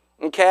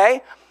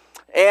 Okay?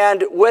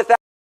 And without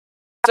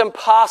it, it's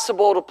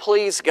impossible to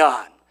please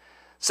God.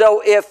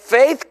 So if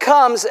faith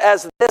comes,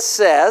 as this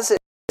says,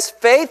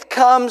 faith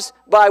comes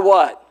by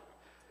what?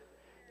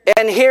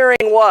 And hearing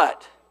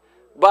what?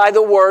 By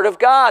the Word of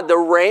God, the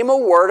Rhema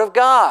Word of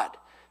God.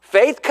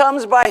 Faith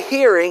comes by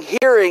hearing,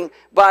 hearing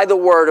by the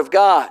Word of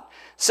God.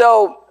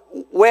 So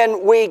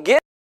when we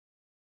get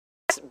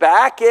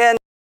back in,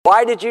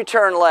 why did you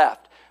turn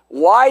left?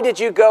 Why did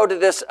you go to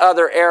this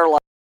other airline?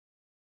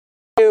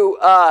 You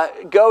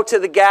go to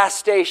the gas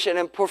station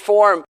and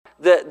perform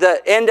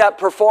end up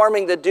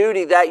performing the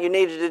duty that you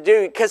needed to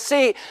do. Because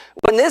see,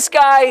 when this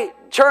guy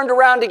turned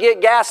around to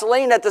get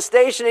gasoline at the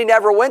station he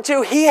never went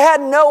to, he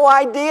had no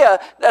idea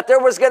that there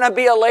was going to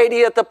be a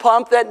lady at the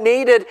pump that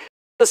needed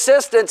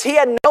assistance. He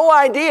had no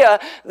idea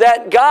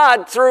that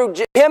God, through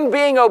him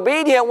being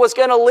obedient, was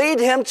going to lead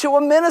him to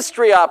a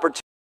ministry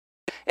opportunity.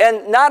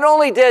 And not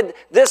only did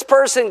this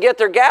person get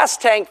their gas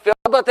tank filled,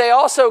 but they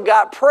also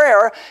got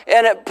prayer,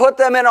 and it put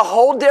them in a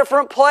whole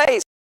different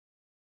place.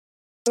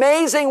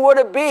 Amazing would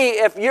it be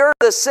if you're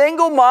the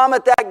single mom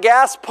at that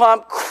gas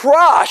pump,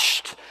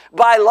 crushed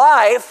by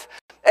life,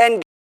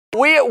 and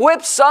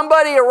whips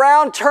somebody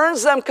around,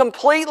 turns them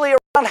completely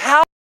around.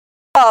 How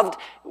loved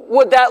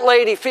would that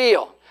lady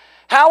feel?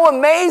 How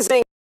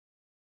amazing,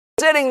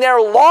 sitting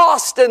there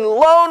lost and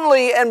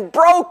lonely and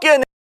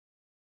broken.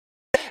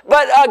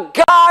 But a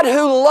God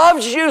who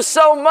loves you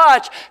so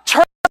much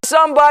turns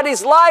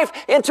somebody's life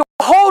into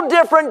a whole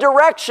different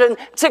direction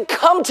to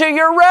come to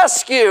your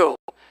rescue.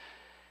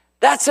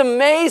 That's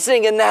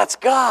amazing, and that's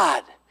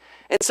God.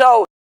 And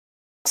so,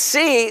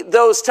 see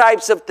those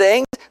types of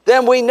things,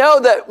 then we know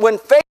that when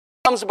faith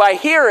comes by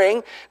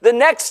hearing, the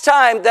next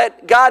time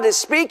that God is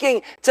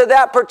speaking to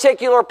that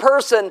particular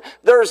person,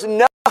 there's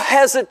no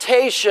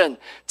hesitation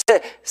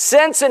to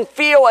sense and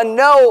feel and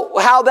know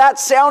how that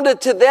sounded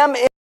to them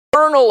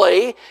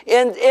internally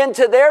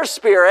into their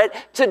spirit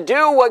to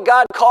do what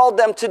God called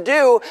them to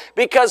do,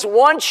 because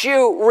once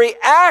you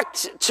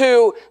react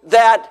to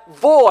that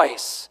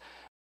voice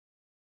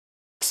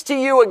to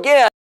you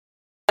again,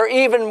 you're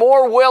even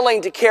more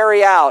willing to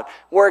carry out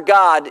where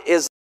God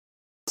is.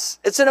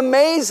 It's an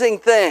amazing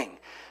thing.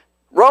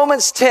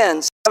 Romans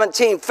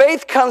 10:17,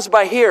 faith comes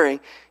by hearing,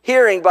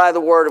 hearing by the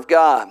Word of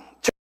God.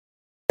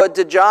 But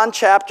to John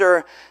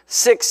chapter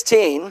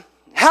 16,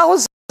 how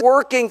is it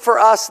working for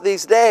us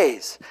these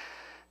days?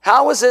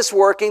 How is this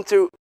working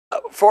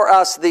for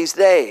us these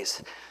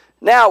days?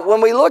 Now,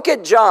 when we look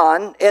at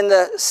John in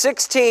the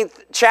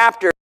 16th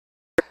chapter,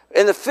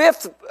 in the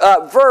 5th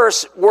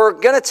verse, we're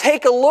going to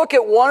take a look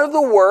at one of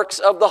the works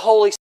of the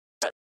Holy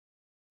Spirit.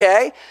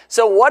 Okay?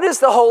 So what is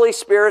the Holy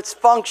Spirit's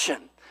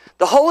function?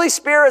 The Holy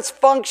Spirit's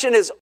function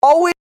is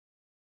always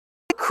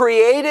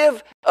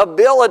creative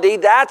ability.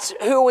 That's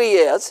who He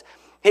is.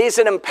 He's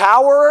an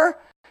empowerer.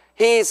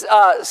 He's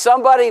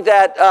somebody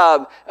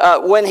that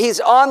when He's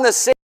on the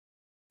scene,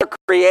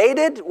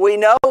 created. We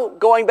know,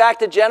 going back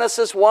to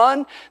Genesis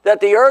 1, that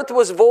the earth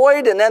was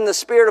void, and then the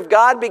Spirit of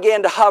God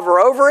began to hover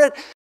over it.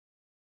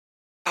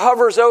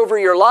 Hovers over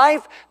your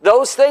life.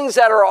 Those things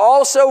that are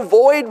also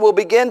void will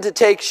begin to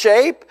take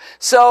shape.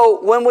 So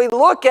when we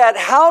look at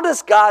how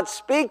does God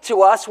speak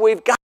to us,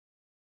 we've got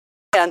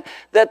to understand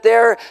that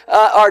there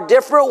are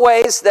different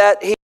ways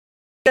that He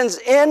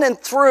in and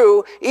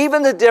through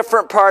even the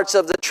different parts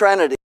of the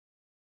Trinity.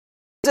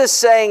 Jesus is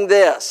saying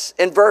this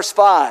in verse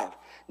 5.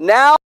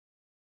 Now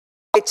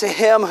I to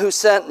him who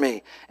sent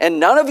me. And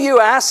none of you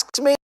asks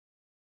me,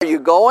 are you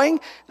going?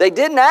 They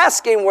didn't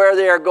ask him where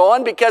they are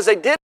going because they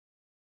didn't.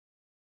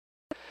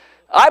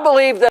 I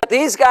believe that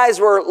these guys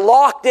were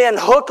locked in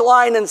hook,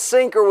 line, and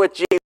sinker with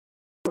Jesus.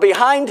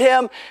 Behind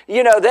him,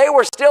 they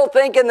were still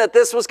thinking that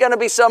this was going to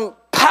be some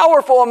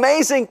powerful,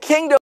 amazing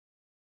kingdom.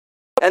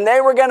 And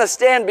they were going to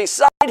stand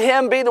beside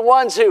him, be the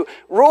ones who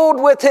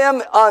ruled with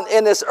him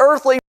in this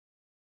earthly,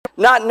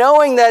 not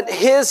knowing that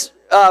his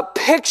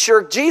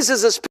picture,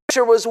 Jesus'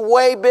 picture, was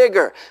way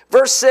bigger.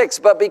 Verse 6,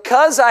 but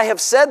because I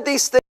have said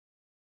these things,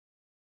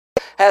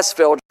 has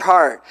filled your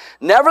heart.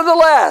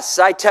 Nevertheless,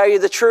 I tell you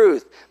the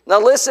truth. Now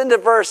listen to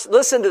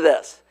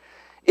this.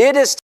 It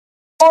is to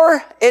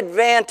your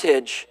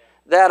advantage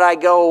that I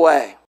go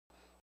away.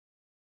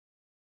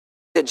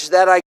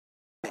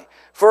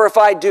 For if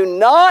I do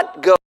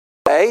not go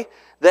away,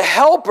 the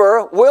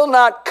Helper will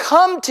not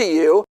come to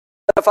you.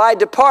 If I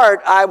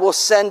depart, I will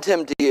send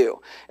him to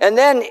you. And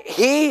then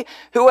he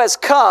who has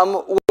come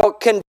will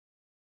condemn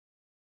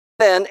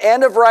sin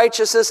and of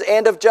righteousness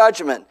and of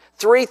judgment.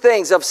 Three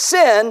things. Of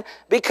sin,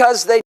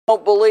 because they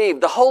don't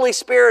believe. The Holy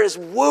Spirit is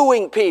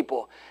wooing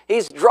people.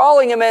 He's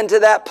drawing them into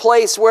that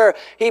place where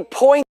he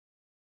points,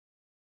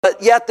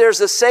 but yet there's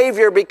a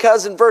Savior,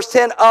 because in verse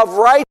 10, of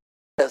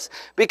righteousness,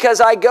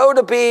 because I go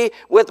to be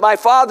with my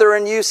Father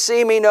and you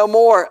see me no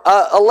more.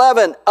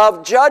 11,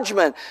 of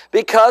judgment,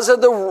 because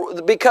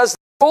the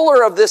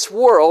ruler of this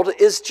world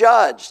is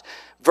judged.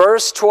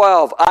 Verse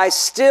 12, I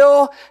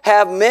still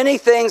have many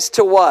things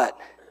to what?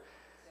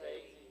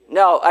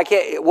 No, I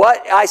can't.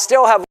 What? I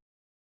still have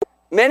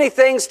many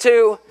things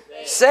to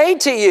say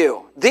to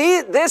you.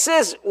 This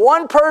is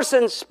one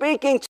person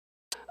speaking to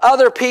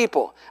other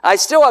people. I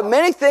still have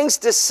many things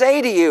to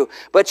say to you,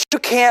 but you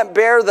can't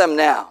bear them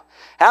now.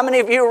 How many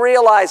of you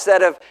realize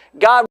that if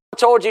God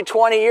told you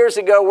 20 years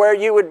ago where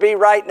you would be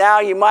right now,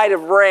 you might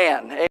have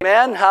ran?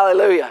 Amen?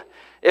 Hallelujah.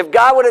 If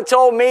God would have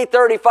told me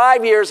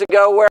 35 years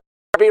ago where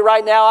I would be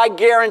right now, I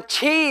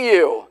guarantee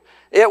you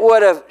it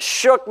would have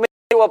shook me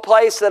to a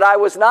place that I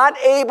was not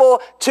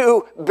able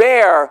to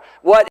bear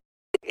what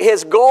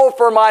his goal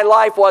for my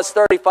life was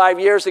 35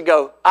 years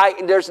ago.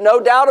 There's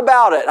no doubt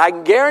about it. I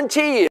can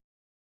guarantee you,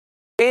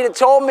 if he'd have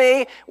told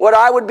me what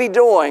I would be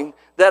doing,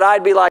 that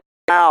I'd be like,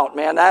 out,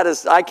 man,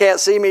 I can't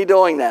see me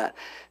doing that.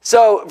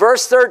 So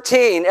verse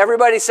 13,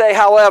 everybody say,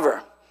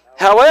 however.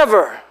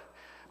 However,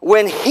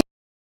 when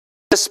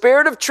the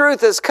Spirit of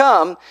truth has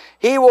come,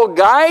 he will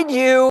guide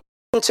you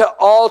into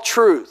all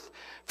truth.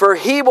 For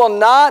he will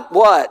not,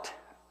 what?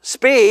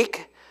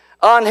 Speak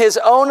on his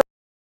own,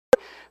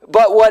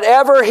 but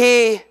whatever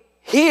he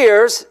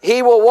hears,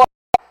 he will what?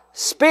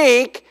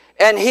 Speak,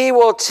 and he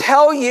will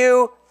tell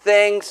you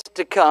things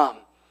to come.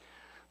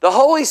 The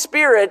Holy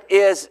Spirit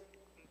is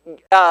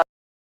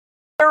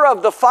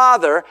of the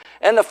Father,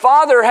 and the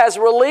Father has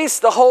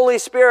released the Holy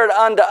Spirit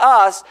unto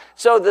us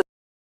so that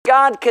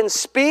God can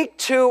speak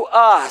to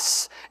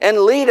us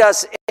and lead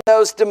us in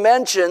those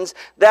dimensions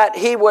that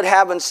he would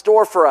have in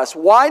store for us.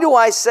 Why do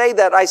I say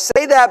that? I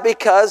say that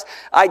because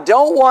I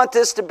don't want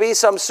this to be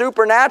some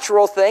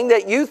supernatural thing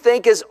that you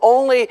think is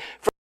only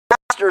for the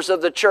pastors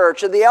of the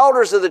church and the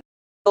elders of the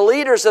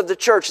leaders of the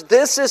church.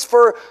 This is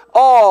for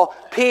all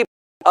people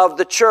of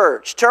the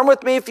church. Turn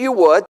with me, if you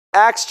would,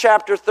 Acts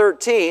chapter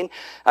 13.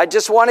 I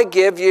just want to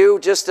give you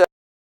just an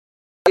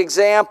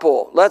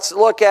example. Let's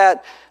look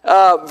at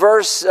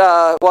verse,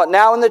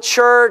 now in the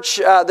church,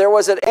 there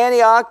was at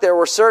Antioch, there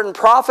were certain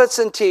prophets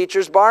and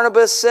teachers,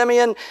 Barnabas,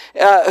 Simeon,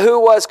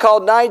 who was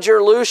called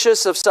Niger,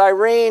 Lucius of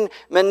Cyrene,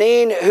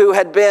 Manaen, who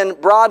had been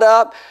brought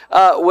up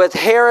with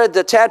Herod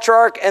the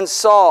Tetrarch, and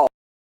Saul.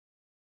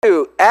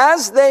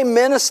 As they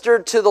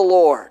ministered to the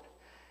Lord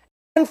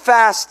and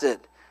fasted,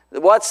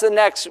 what's the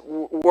next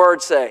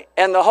word say?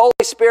 And the Holy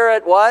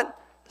Spirit, what?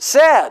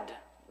 Said.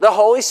 The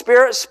Holy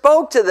Spirit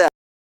spoke to them.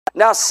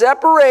 Now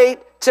separate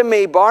to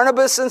me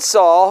Barnabas and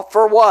Saul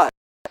for what?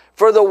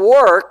 For the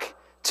work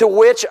to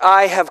which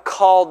I have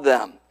called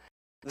them.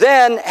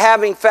 Then,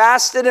 having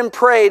fasted and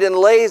prayed and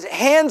laid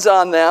hands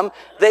on them,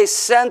 they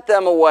sent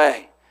them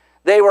away.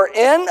 They were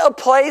in a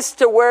place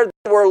to where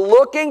they were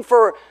looking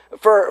for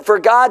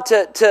God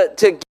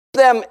to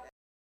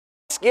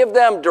give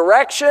them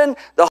direction.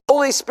 The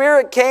Holy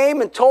Spirit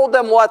came and told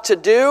them what to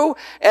do.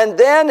 And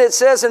then it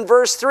says in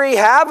verse 3,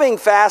 having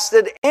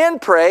fasted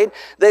and prayed,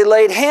 they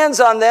laid hands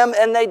on them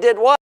and they did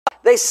what?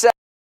 They sent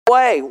them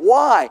away.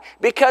 Why?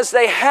 Because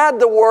they had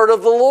the word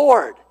of the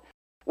Lord.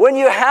 When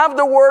you have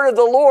the word of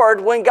the Lord,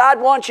 when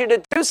God wants you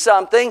to do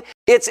something,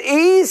 it's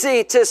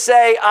easy to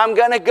say, I'm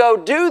going to go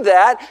do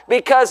that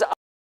because I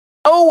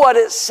know what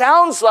it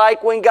sounds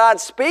like when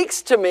God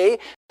speaks to me.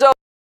 So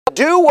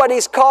do what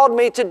he's called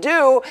me to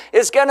do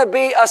is going to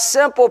be a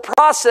simple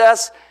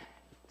process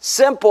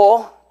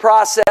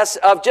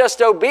of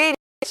just obedience.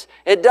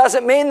 It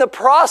doesn't mean the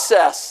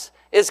process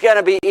is going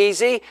to be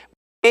easy. It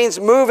means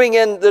moving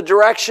in the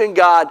direction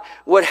God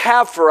would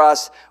have for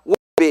us would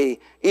be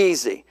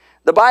easy.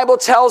 The Bible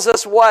tells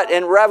us what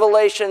in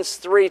Revelations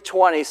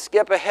 3:20?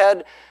 Skip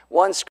ahead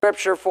one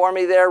scripture for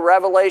me there,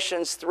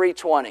 Revelations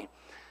 3:20.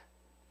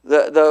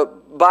 The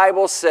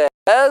Bible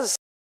says,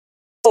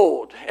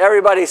 behold,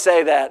 everybody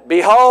say that,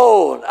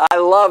 behold, I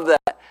love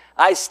that.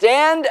 I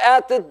stand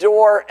at the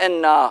door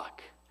and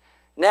knock.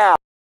 Now,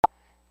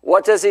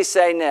 what does he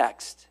say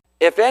next?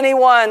 If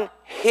anyone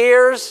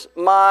hears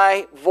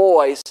my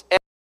voice and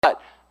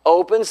what?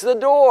 Opens the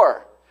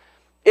door.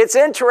 It's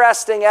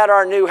interesting at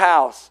our new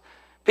house.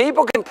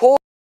 People can pull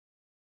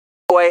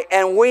away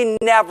and we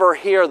never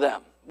hear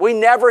them. We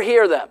never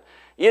hear them.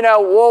 You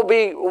know, we'll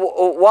be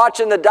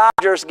watching the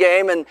Dodgers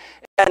game and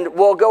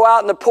we'll go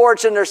out in the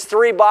porch and there's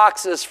 3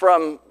 boxes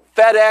from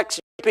FedEx,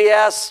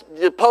 UPS,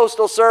 the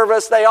Postal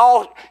Service. They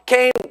all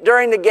came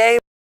during the game,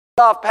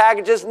 off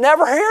packages.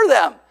 Never hear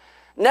them.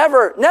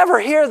 Never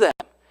hear them.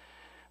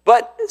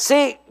 But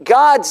see,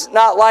 God's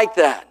not like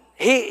that.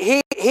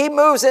 He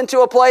moves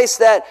into a place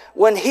that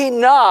when he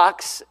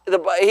knocks,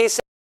 he says,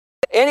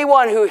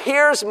 anyone who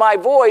hears my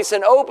voice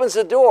and opens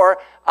the door,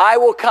 I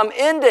will come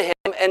into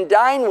him and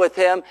dine with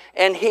him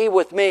and he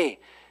with me.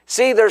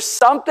 See, there's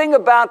something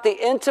about the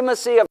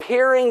intimacy of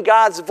hearing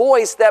God's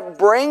voice that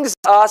brings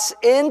us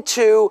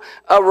into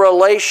a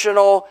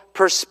relational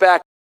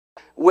perspective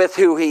with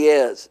who he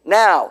is.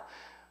 Now,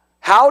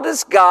 how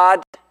does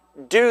God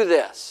do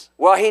this?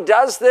 Well, he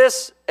does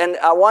this, and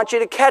I want you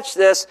to catch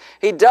this,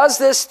 he does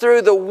this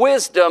through the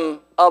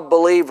wisdom of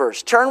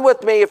believers. Turn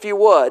with me, if you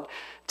would,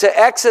 to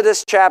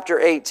Exodus chapter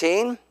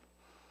 18.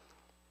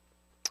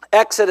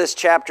 Exodus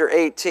chapter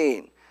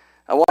 18.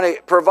 I want to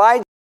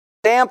provide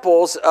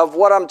examples of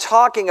what I'm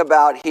talking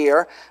about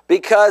here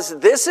because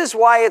this is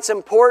why it's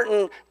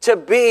important to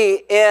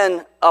be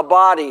in a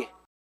body.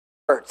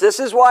 This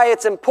is why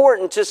it's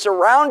important to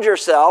surround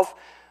yourself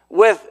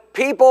with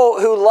people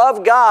who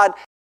love God.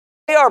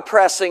 They are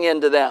pressing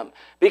into them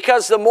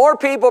because the more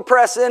people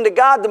press into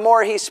God, the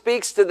more he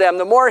speaks to them.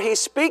 The more he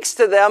speaks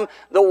to them,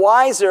 the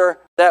wiser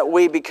that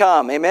we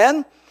become.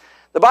 Amen?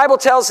 The Bible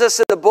tells us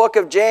in the book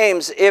of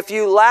James, if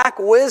you lack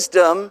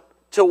wisdom,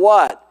 to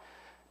what?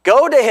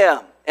 Go to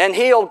him and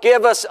he'll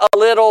give us a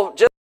little,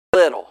 just a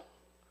little.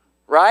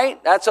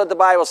 Right? That's what the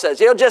Bible says.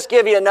 He'll just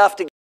give you enough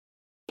to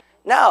give.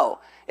 No.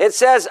 It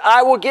says,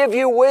 I will give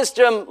you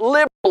wisdom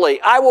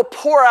liberally. I will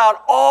pour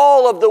out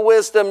all of the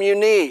wisdom you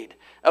need.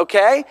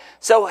 Okay?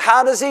 So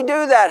how does he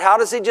do that? How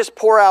does he just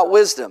pour out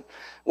wisdom?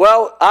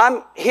 Well,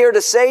 I'm here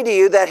to say to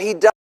you that he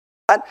does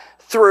that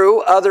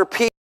through other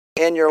people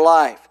in your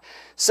life.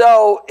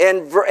 So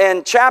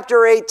in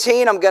chapter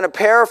 18, I'm going to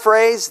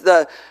paraphrase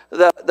the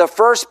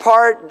first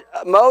part.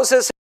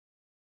 Moses,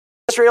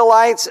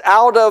 Israelites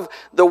out of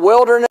the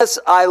wilderness.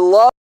 I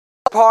love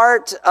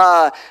part.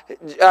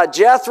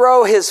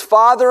 Jethro, his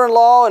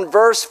father-in-law, in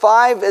verse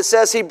 5, it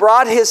says he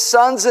brought his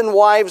sons and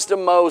wives to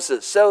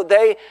Moses. So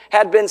they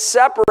had been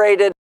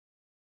separated.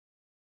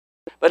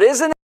 But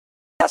isn't it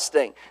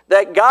interesting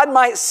that God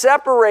might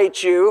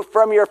separate you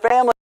from your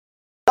family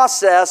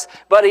process,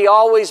 but he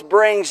always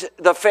brings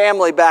the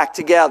family back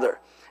together.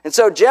 And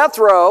so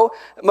Jethro,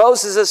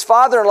 Moses'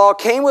 father-in-law,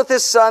 came with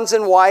his sons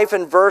and wife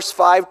in verse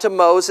 5 to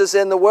Moses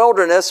in the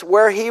wilderness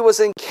where he was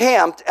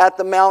encamped at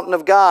the mountain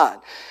of God.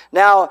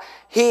 Now,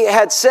 he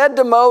had said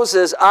to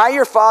Moses, I,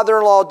 your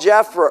father-in-law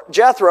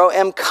Jethro,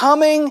 am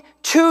coming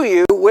to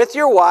you with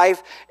your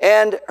wife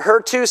and her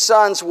 2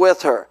 sons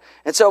with her.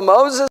 And so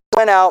Moses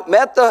went out,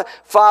 met the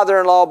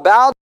father-in-law,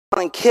 bowed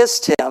down and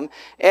kissed him,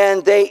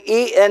 and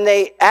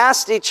they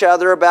asked each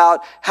other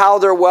about how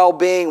their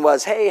well-being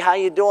was. Hey, how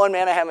you doing,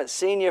 man? I haven't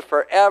seen you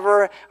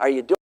forever. Are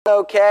you doing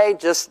okay?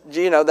 Just,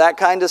 that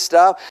kind of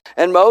stuff.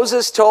 And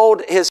Moses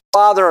told his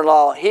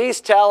father-in-law,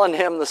 he's telling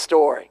him the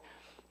story.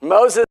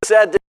 Moses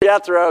said to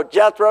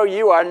Jethro,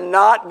 you are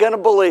not going to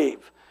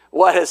believe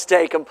what has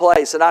taken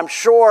place. And I'm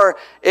sure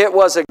it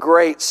was a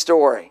great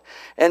story.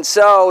 And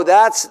so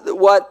that's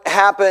what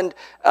happened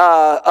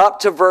up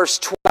to verse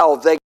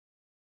 12.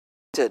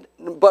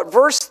 But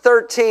verse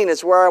 13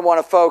 is where I want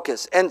to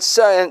focus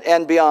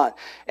and beyond.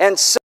 And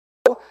so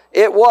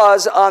it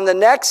was on the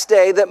next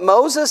day that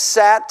Moses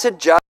sat to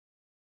judge,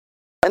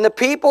 and the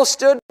people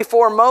stood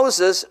before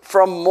Moses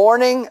from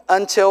morning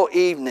until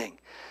evening.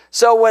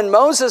 So when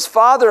Moses'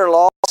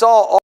 father-in-law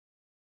saw all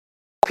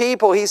the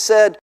people, he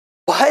said,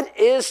 what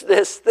is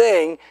this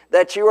thing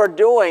that you are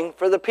doing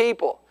for the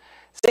people?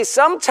 See,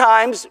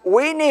 sometimes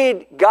we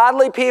need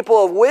godly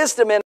people of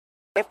wisdom in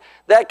our life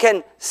that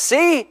can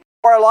see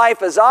how our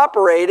life is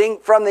operating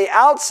from the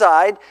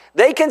outside.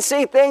 They can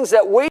see things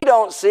that we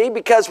don't see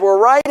because we're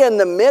right in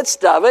the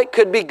midst of it.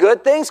 Could be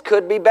good things,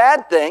 could be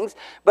bad things,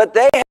 but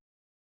they have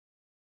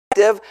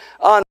perspective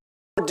on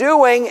what they're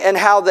doing and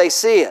how they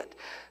see it.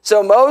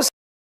 So Moses'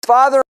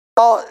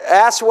 father-in-law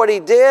asked what he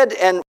did,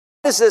 and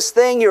what is this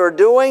thing you're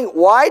doing?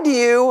 Why do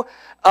you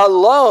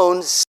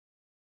alone see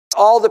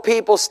all the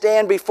people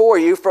stand before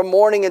you from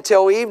morning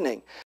until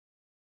evening?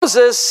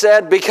 Moses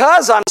said,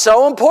 because I'm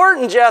so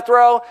important,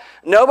 Jethro.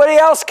 Nobody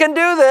else can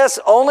do this.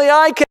 Only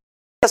I can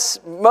do this.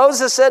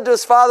 Moses said to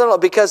his father-in-law,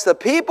 because the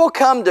people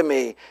come to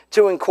me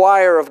to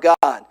inquire of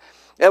God.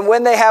 And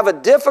when they have a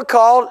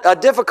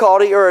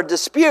difficulty or a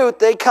dispute,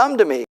 they come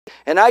to me.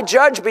 And I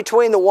judge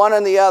between the one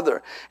and the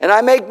other. And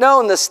I make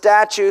known the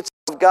statutes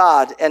of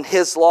God and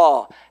his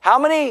law. How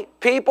many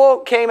people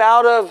came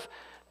out of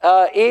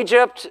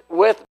Egypt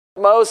with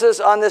Moses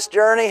on this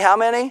journey? How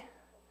many?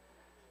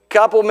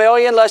 Couple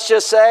million, let's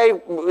just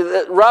say,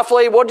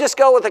 roughly. We'll just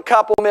go with a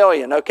couple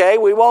million, okay?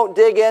 We won't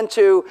dig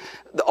into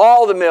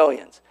all the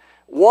millions.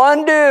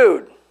 One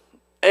dude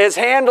is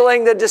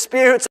handling the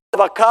disputes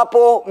of a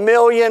couple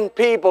million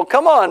people.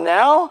 Come on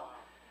now.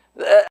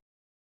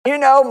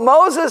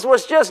 Moses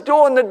was just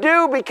doing the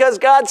do because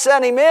God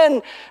sent him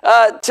in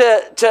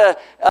to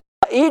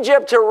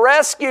Egypt to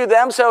rescue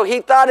them, so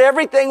he thought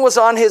everything was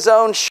on his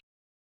own shoulders.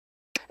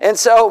 And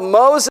so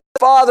Moses'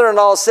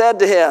 father-in-law said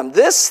to him,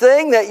 this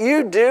thing that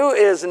you do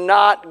is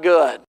not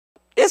good.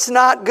 It's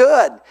not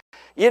good.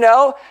 You're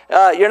not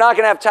going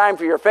to have time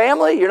for your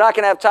family. You're not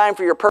going to have time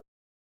for your person.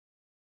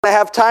 You're not going to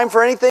have time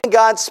for anything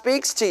God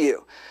speaks to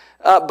you.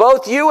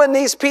 Both you and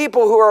these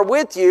people who are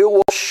with you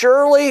will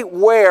surely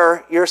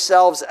wear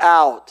yourselves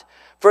out.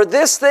 For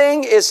this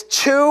thing is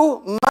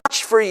too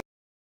much for you.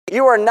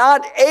 You are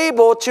not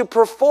able to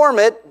perform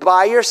it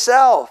by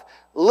yourself.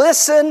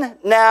 Listen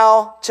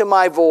now to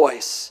my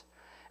voice,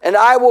 and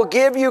I will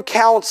give you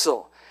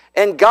counsel,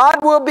 and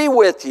God will be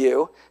with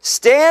you.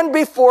 Stand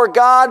before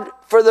God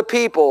for the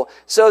people,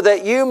 so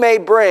that you may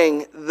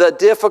bring the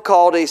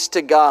difficulties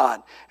to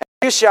God.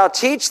 And you shall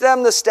teach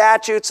them the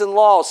statutes and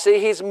laws. See,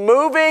 he's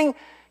moving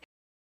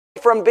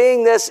from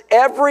being this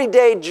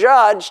everyday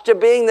judge to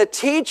being the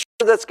teacher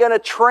that's going to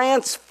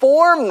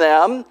transform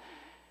them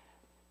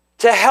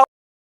to help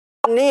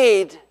them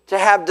need to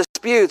have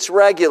disputes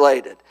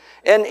regulated.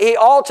 And he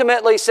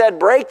ultimately said,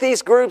 break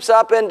these groups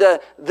up into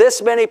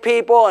this many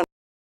people and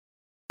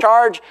in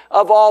charge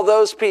of all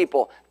those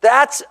people.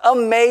 That's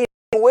amazing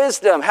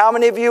wisdom. How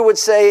many of you would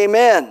say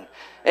amen?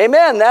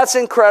 Amen. That's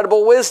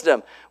incredible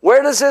wisdom.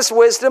 Where does this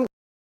wisdom come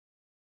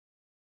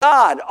from?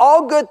 God.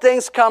 All good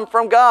things come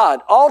from God.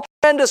 All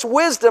tremendous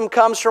wisdom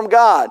comes from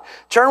God.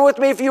 Turn with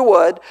me, if you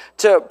would,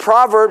 to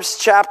Proverbs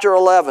chapter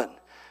 11.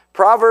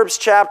 Proverbs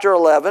chapter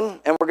 11,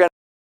 and we're going to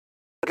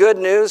good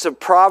news of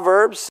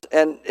Proverbs,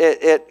 and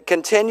it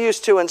continues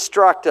to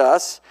instruct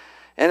us,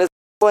 and it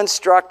will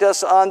instruct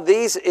us on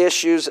these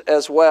issues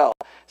as well.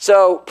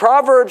 So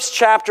Proverbs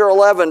chapter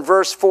 11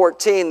 verse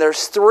 14,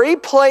 there's 3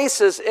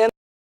 places in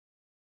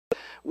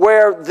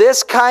where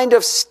this kind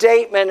of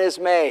statement is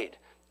made.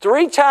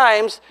 3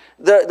 times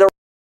the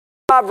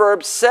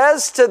Proverb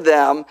says to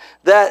them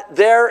that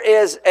there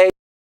is a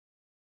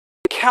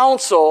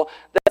counsel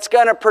that's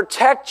going to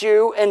protect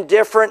you in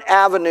different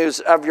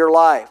avenues of your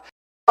life.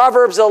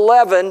 Proverbs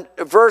 11,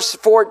 verse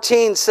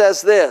 14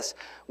 says this,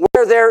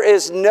 where there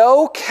is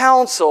no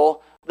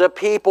counsel, the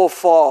people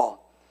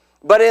fall.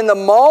 But in the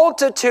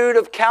multitude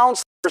of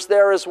counselors,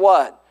 there is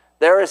what?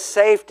 There is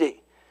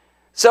safety.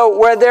 So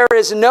where there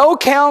is no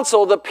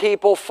counsel, the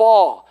people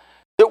fall.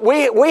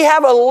 We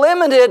have a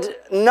limited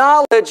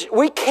knowledge.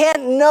 We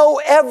can't know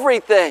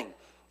everything.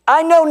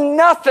 I know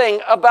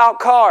nothing about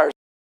cars.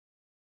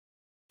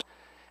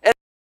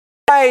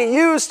 A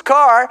used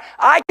car,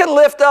 I can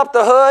lift up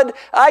the hood,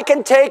 I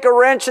can take a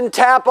wrench and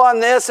tap on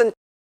this and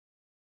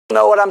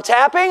know what I'm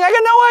tapping. I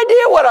got no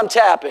idea what I'm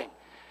tapping.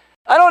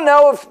 I don't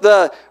know if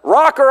the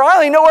rocker, I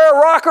only know where a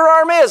rocker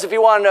arm is if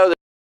you want to know that.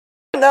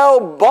 I know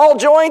ball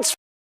joints,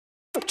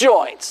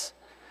 joints.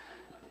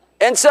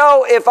 And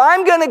so if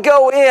I'm going to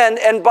go in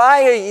and buy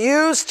a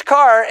used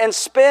car and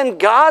spend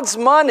God's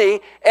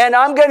money and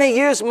I'm going to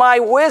use my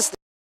wisdom,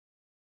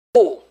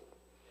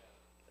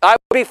 I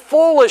would be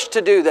foolish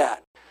to do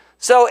that.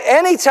 So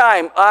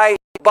anytime I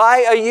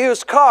buy a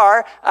used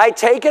car, I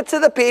take it to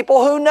the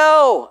people who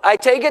know. I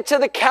take it to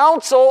the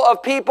council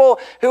of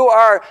people who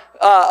are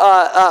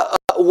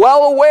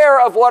well aware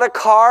of what a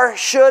car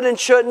should and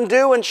shouldn't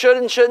do and should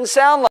and shouldn't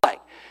sound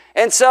like.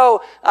 And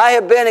so I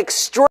have been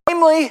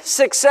extremely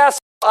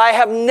successful. I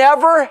have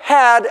never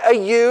had a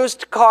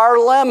used car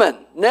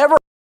lemon. Never.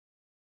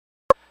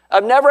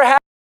 I've never had.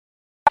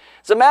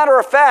 As a matter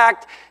of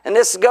fact, and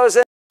this goes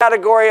in the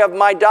category of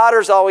my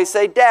daughters always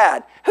say,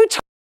 Dad, who talks to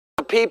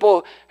the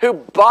people who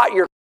bought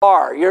your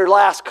car, your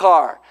last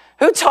car?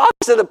 Who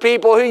talks to the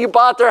people who you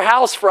bought their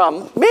house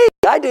from? Me.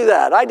 I do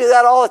that. I do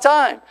that all the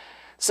time.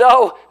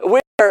 So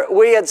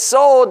we had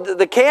sold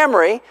the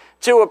Camry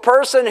to a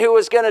person who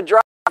was going to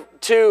drive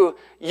to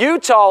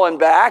Utah and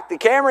back. The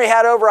Camry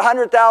had over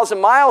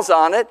 100,000 miles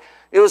on it.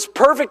 It was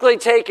perfectly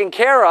taken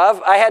care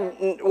of.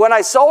 When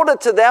I sold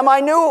it to them, I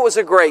knew it was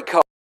a great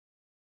car.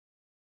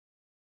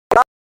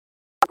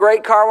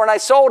 Great car when I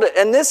sold it.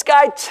 And this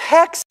guy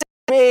texted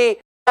me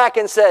back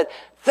and said,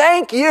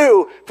 thank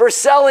you for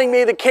selling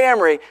me the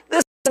Camry. This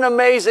is an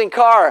amazing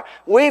car.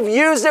 We've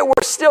used it.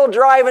 We're still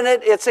driving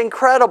it. It's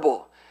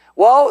incredible.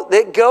 Well,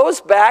 it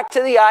goes back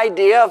to the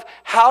idea of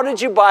how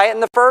did you buy it in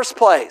the first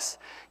place?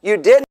 You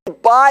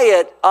didn't buy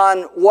it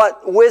on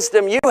what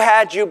wisdom you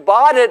had. You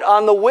bought it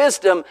on the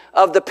wisdom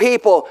of the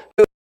people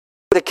who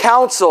the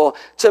council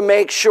to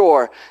make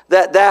sure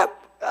that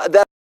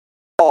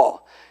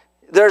all.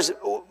 There's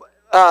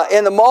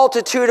in the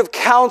multitude of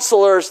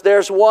counselors,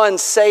 there's one,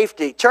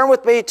 safety. Turn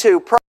with me to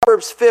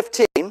Proverbs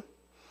 15. Can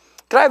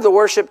I have the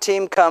worship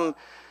team come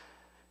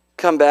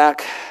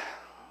back?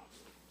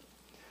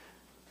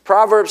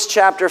 Proverbs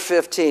chapter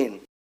 15.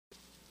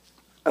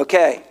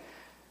 Okay,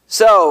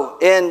 so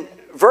in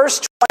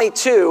verse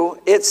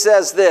 22, it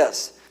says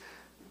this: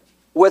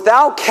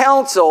 without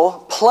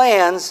counsel,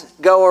 plans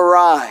go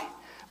awry,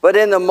 but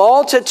in the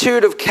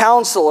multitude of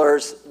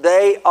counselors,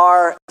 they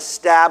are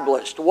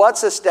established.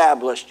 What's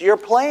established? Your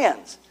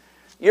plans.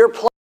 Your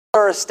plans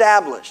are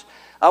established.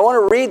 I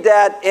want to read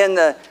that in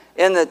the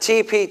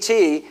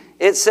TPT.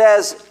 It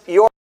says,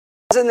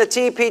 in the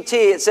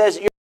TPT, it says,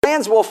 your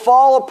plans will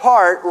fall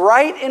apart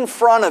right in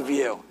front of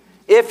you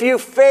if you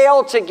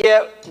fail to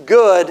get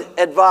good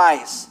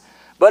advice.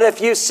 But if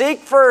you seek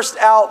first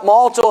out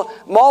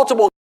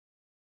multiple,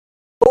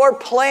 your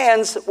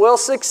plans will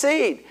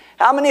succeed.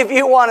 How many of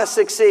you want to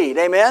succeed?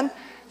 Amen?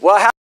 Well,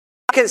 how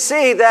you can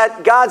see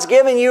that God's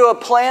giving you a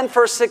plan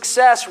for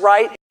success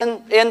right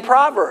in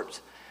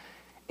Proverbs.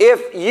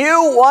 If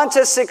you want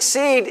to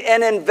succeed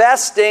in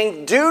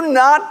investing, do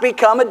not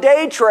become a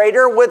day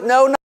trader with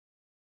no knowledge.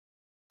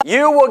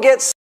 You will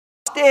get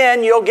sucked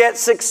in, you'll get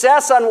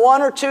success on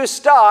one or two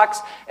stocks,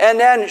 and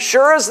then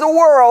sure as the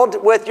world,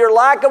 with your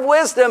lack of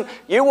wisdom,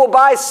 you will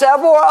buy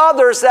several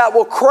others that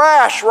will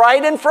crash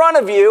right in front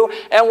of you,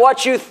 and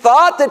what you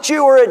thought that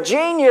you were a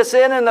genius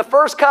in the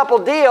first couple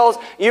deals,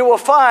 you will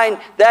find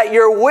that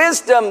your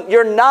wisdom,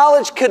 your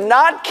knowledge could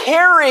not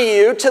carry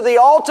you to the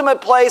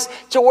ultimate place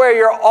to where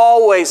you're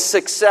always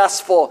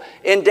successful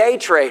in day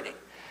trading.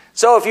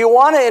 So if you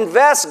want to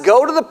invest,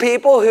 go to the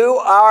people who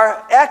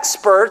are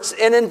experts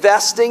in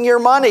investing your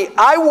money.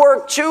 I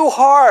work too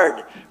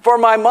hard for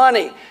my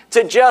money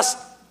to just,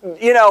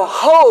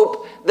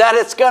 hope that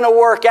it's going to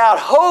work out,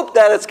 hope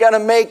that it's going to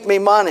make me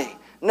money.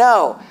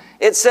 No.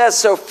 It says,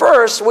 so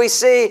first we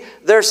see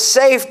there's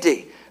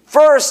safety.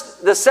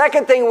 First, the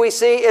second thing we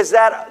see is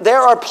that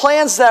there are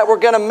plans that we're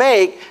going to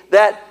make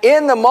that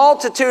in the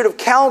multitude of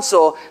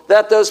counsel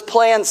that those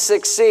plans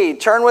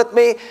succeed. Turn with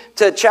me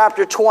to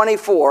chapter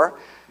 24.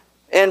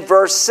 In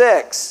verse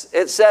 6,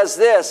 it says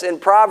this in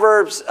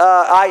Proverbs,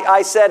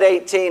 I said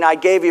 18, I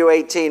gave you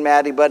 18,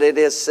 Maddie, but it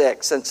is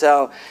 6. And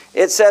so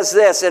it says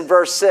this in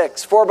verse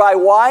 6, for by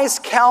wise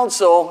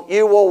counsel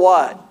you will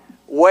what?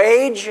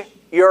 Wage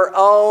your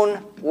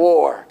own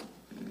war.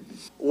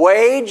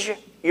 Wage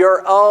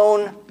your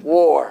own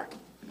war.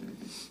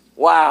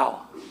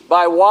 Wow.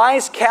 By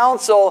wise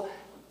counsel,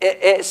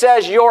 it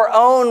says your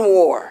own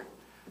war.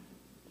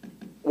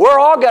 We're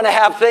all going to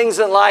have things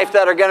in life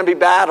that are going to be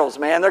battles,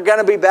 man. They're going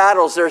to be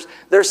battles.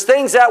 There's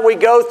things that we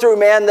go through,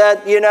 man,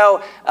 that,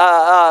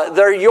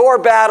 they're your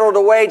battle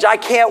to wage. I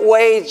can't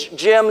wage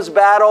Jim's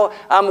battle.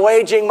 I'm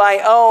waging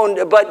my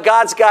own. But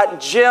God's got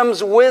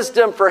Jim's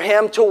wisdom for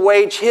him to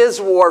wage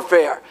his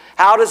warfare.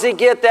 How does he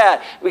get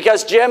that?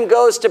 Because Jim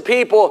goes to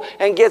people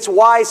and gets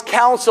wise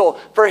counsel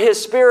for his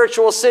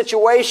spiritual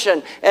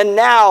situation. And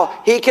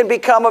now he can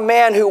become a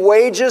man who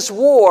wages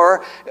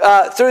war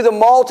through the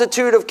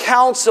multitude of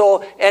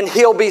counsel, and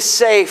he'll be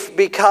safe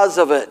because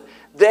of it.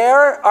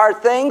 There are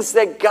things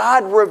that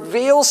God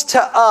reveals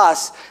to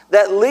us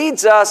that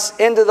leads us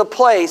into the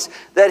place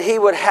that he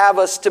would have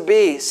us to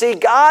be. See,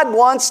 God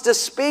wants to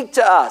speak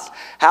to us.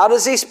 How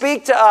does he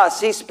speak to us?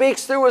 He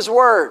speaks through his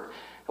word.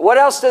 What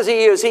else does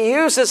he use? He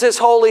uses his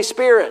Holy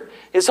Spirit.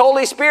 His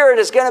Holy Spirit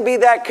is going to be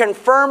that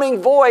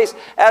confirming voice.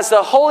 As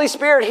the Holy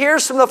Spirit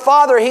hears from the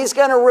Father, he's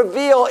going to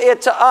reveal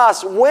it to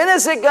us. When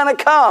is it going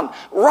to come?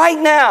 Right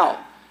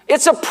now.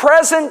 It's a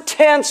present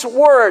tense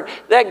word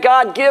that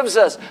God gives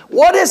us.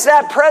 What is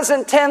that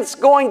present tense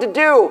going to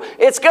do?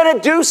 It's going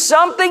to do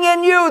something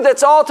in you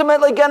that's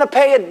ultimately going to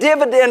pay a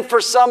dividend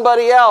for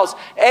somebody else,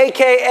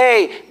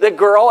 a.k.a. the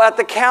girl at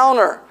the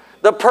counter,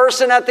 the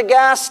person at the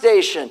gas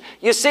station.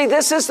 You see,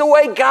 this is the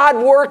way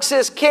God works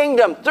his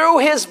kingdom. Through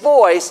his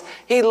voice,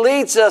 he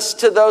leads us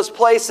to those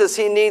places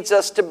he needs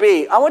us to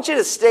be. I want you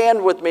to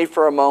stand with me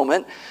for a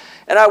moment,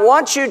 and I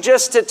want you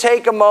just to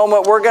take a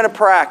moment. We're going to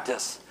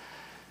practice.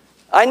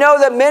 I know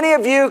that many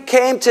of you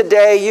came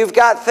today, you've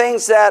got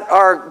things that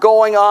are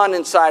going on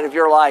inside of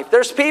your life.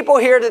 There's people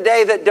here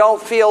today that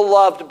don't feel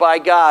loved by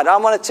God.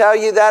 I'm going to tell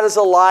you that is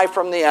a lie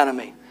from the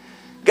enemy.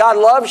 God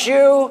loves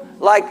you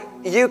like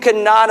you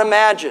cannot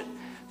imagine.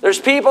 There's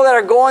people that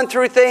are going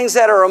through things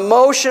that are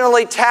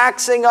emotionally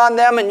taxing on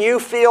them, and you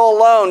feel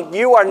alone.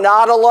 You are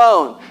not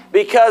alone,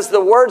 because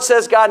the Word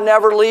says God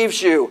never leaves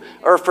you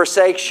or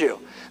forsakes you.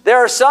 There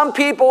are some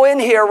people in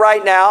here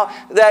right now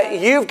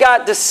that you've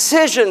got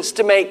decisions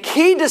to make,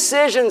 key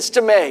decisions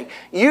to make.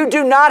 You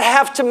do not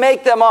have to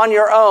make them on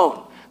your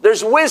own.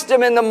 There's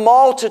wisdom in the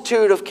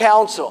multitude of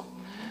counsel.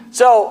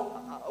 So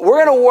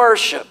we're going to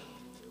worship.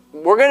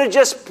 We're going to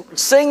just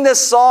sing this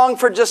song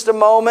for just a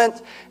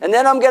moment, and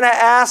then I'm going to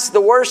ask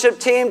the worship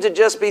team to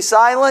just be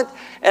silent,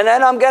 and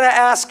then I'm going to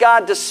ask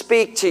God to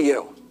speak to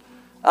you.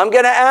 I'm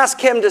going to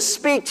ask him to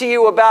speak to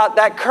you about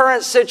that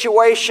current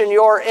situation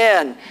you're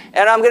in.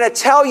 And I'm going to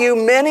tell you,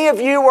 many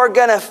of you are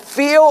going to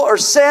feel or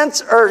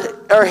sense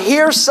or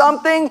hear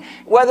something,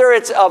 whether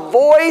it's a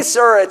voice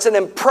or it's an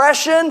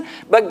impression,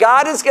 but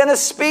God is going to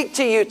speak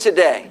to you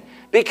today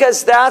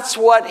because that's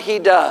what he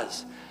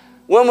does.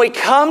 When we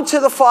come to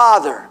the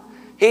Father,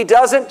 he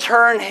doesn't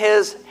turn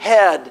his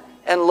head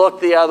and look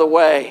the other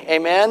way.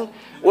 Amen?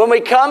 When we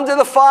come to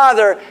the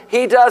Father,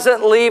 he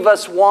doesn't leave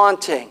us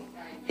wanting.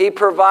 He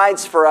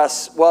provides for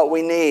us what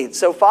we need.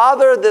 So,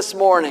 Father, this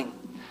morning,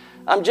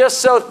 I'm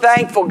just so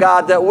thankful,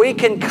 God, that we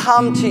can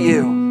come to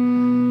you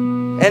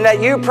and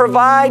that you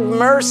provide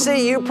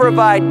mercy, you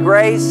provide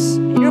grace,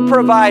 you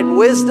provide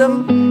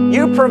wisdom,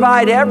 you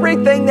provide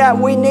everything that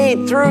we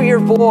need through your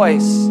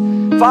voice.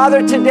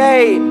 Father,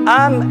 today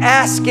I'm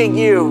asking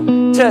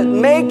you to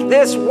make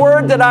this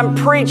word that I'm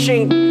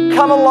preaching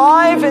come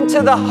alive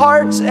into the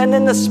hearts and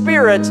in the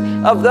spirits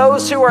of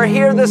those who are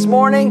here this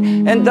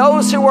morning and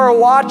those who are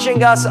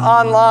watching us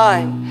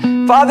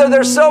online. Father,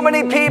 there's so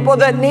many people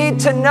that need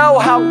to know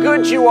how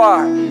good you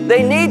are.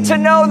 They need to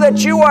know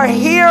that you are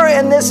here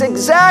in this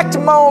exact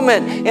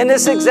moment, in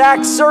this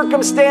exact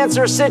circumstance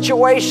or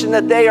situation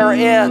that they are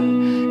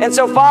in. And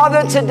so,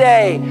 Father,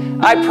 today,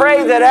 I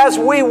pray that as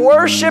we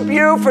worship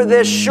you for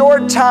this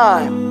short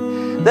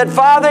time, that,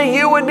 Father,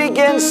 you would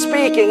begin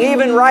speaking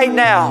even right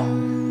now.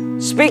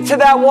 Speak to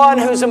that one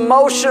who's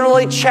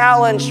emotionally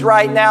challenged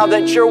right now,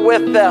 that you're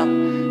with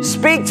them.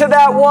 Speak to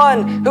that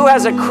one who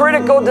has a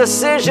critical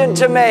decision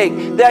to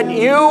make, that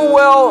you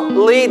will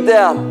lead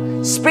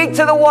them. Speak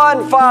to the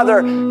one,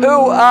 Father,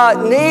 who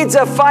needs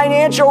a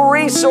financial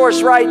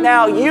resource right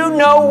now. You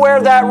know where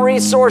that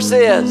resource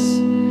is.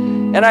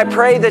 And I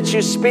pray that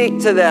you speak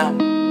to them.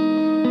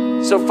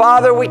 So,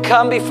 Father, we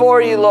come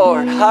before you,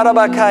 Lord.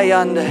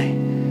 Harabakayande.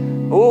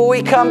 Oh,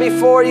 we come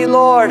before you,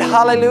 Lord.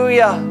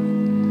 Hallelujah.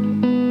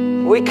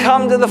 We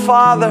come to the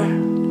Father.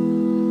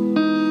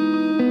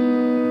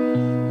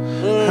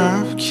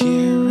 I've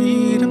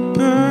carried a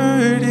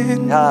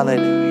burden.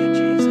 Hallelujah,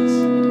 Jesus.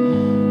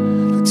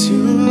 For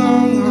too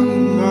long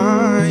on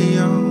my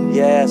own.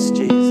 Yes,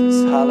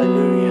 Jesus.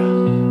 Hallelujah.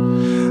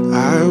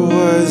 I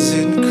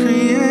wasn't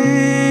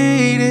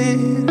created.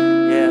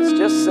 Yes,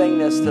 just sing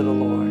this to the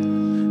Lord.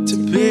 To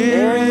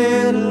bear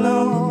it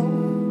alone.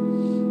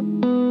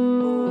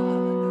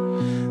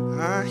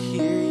 I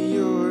hear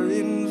your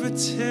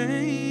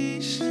invitation.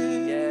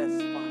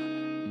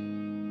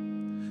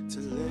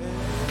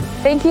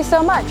 Thank you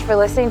so much for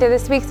listening to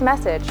this week's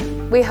message.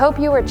 We hope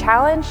you were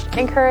challenged,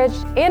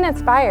 encouraged, and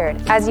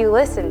inspired as you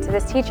listen to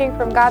this teaching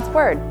from God's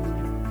Word.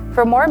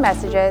 For more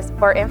messages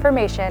or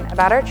information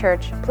about our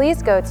church,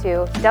 please go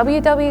to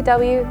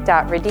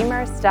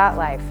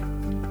www.redeemers.life.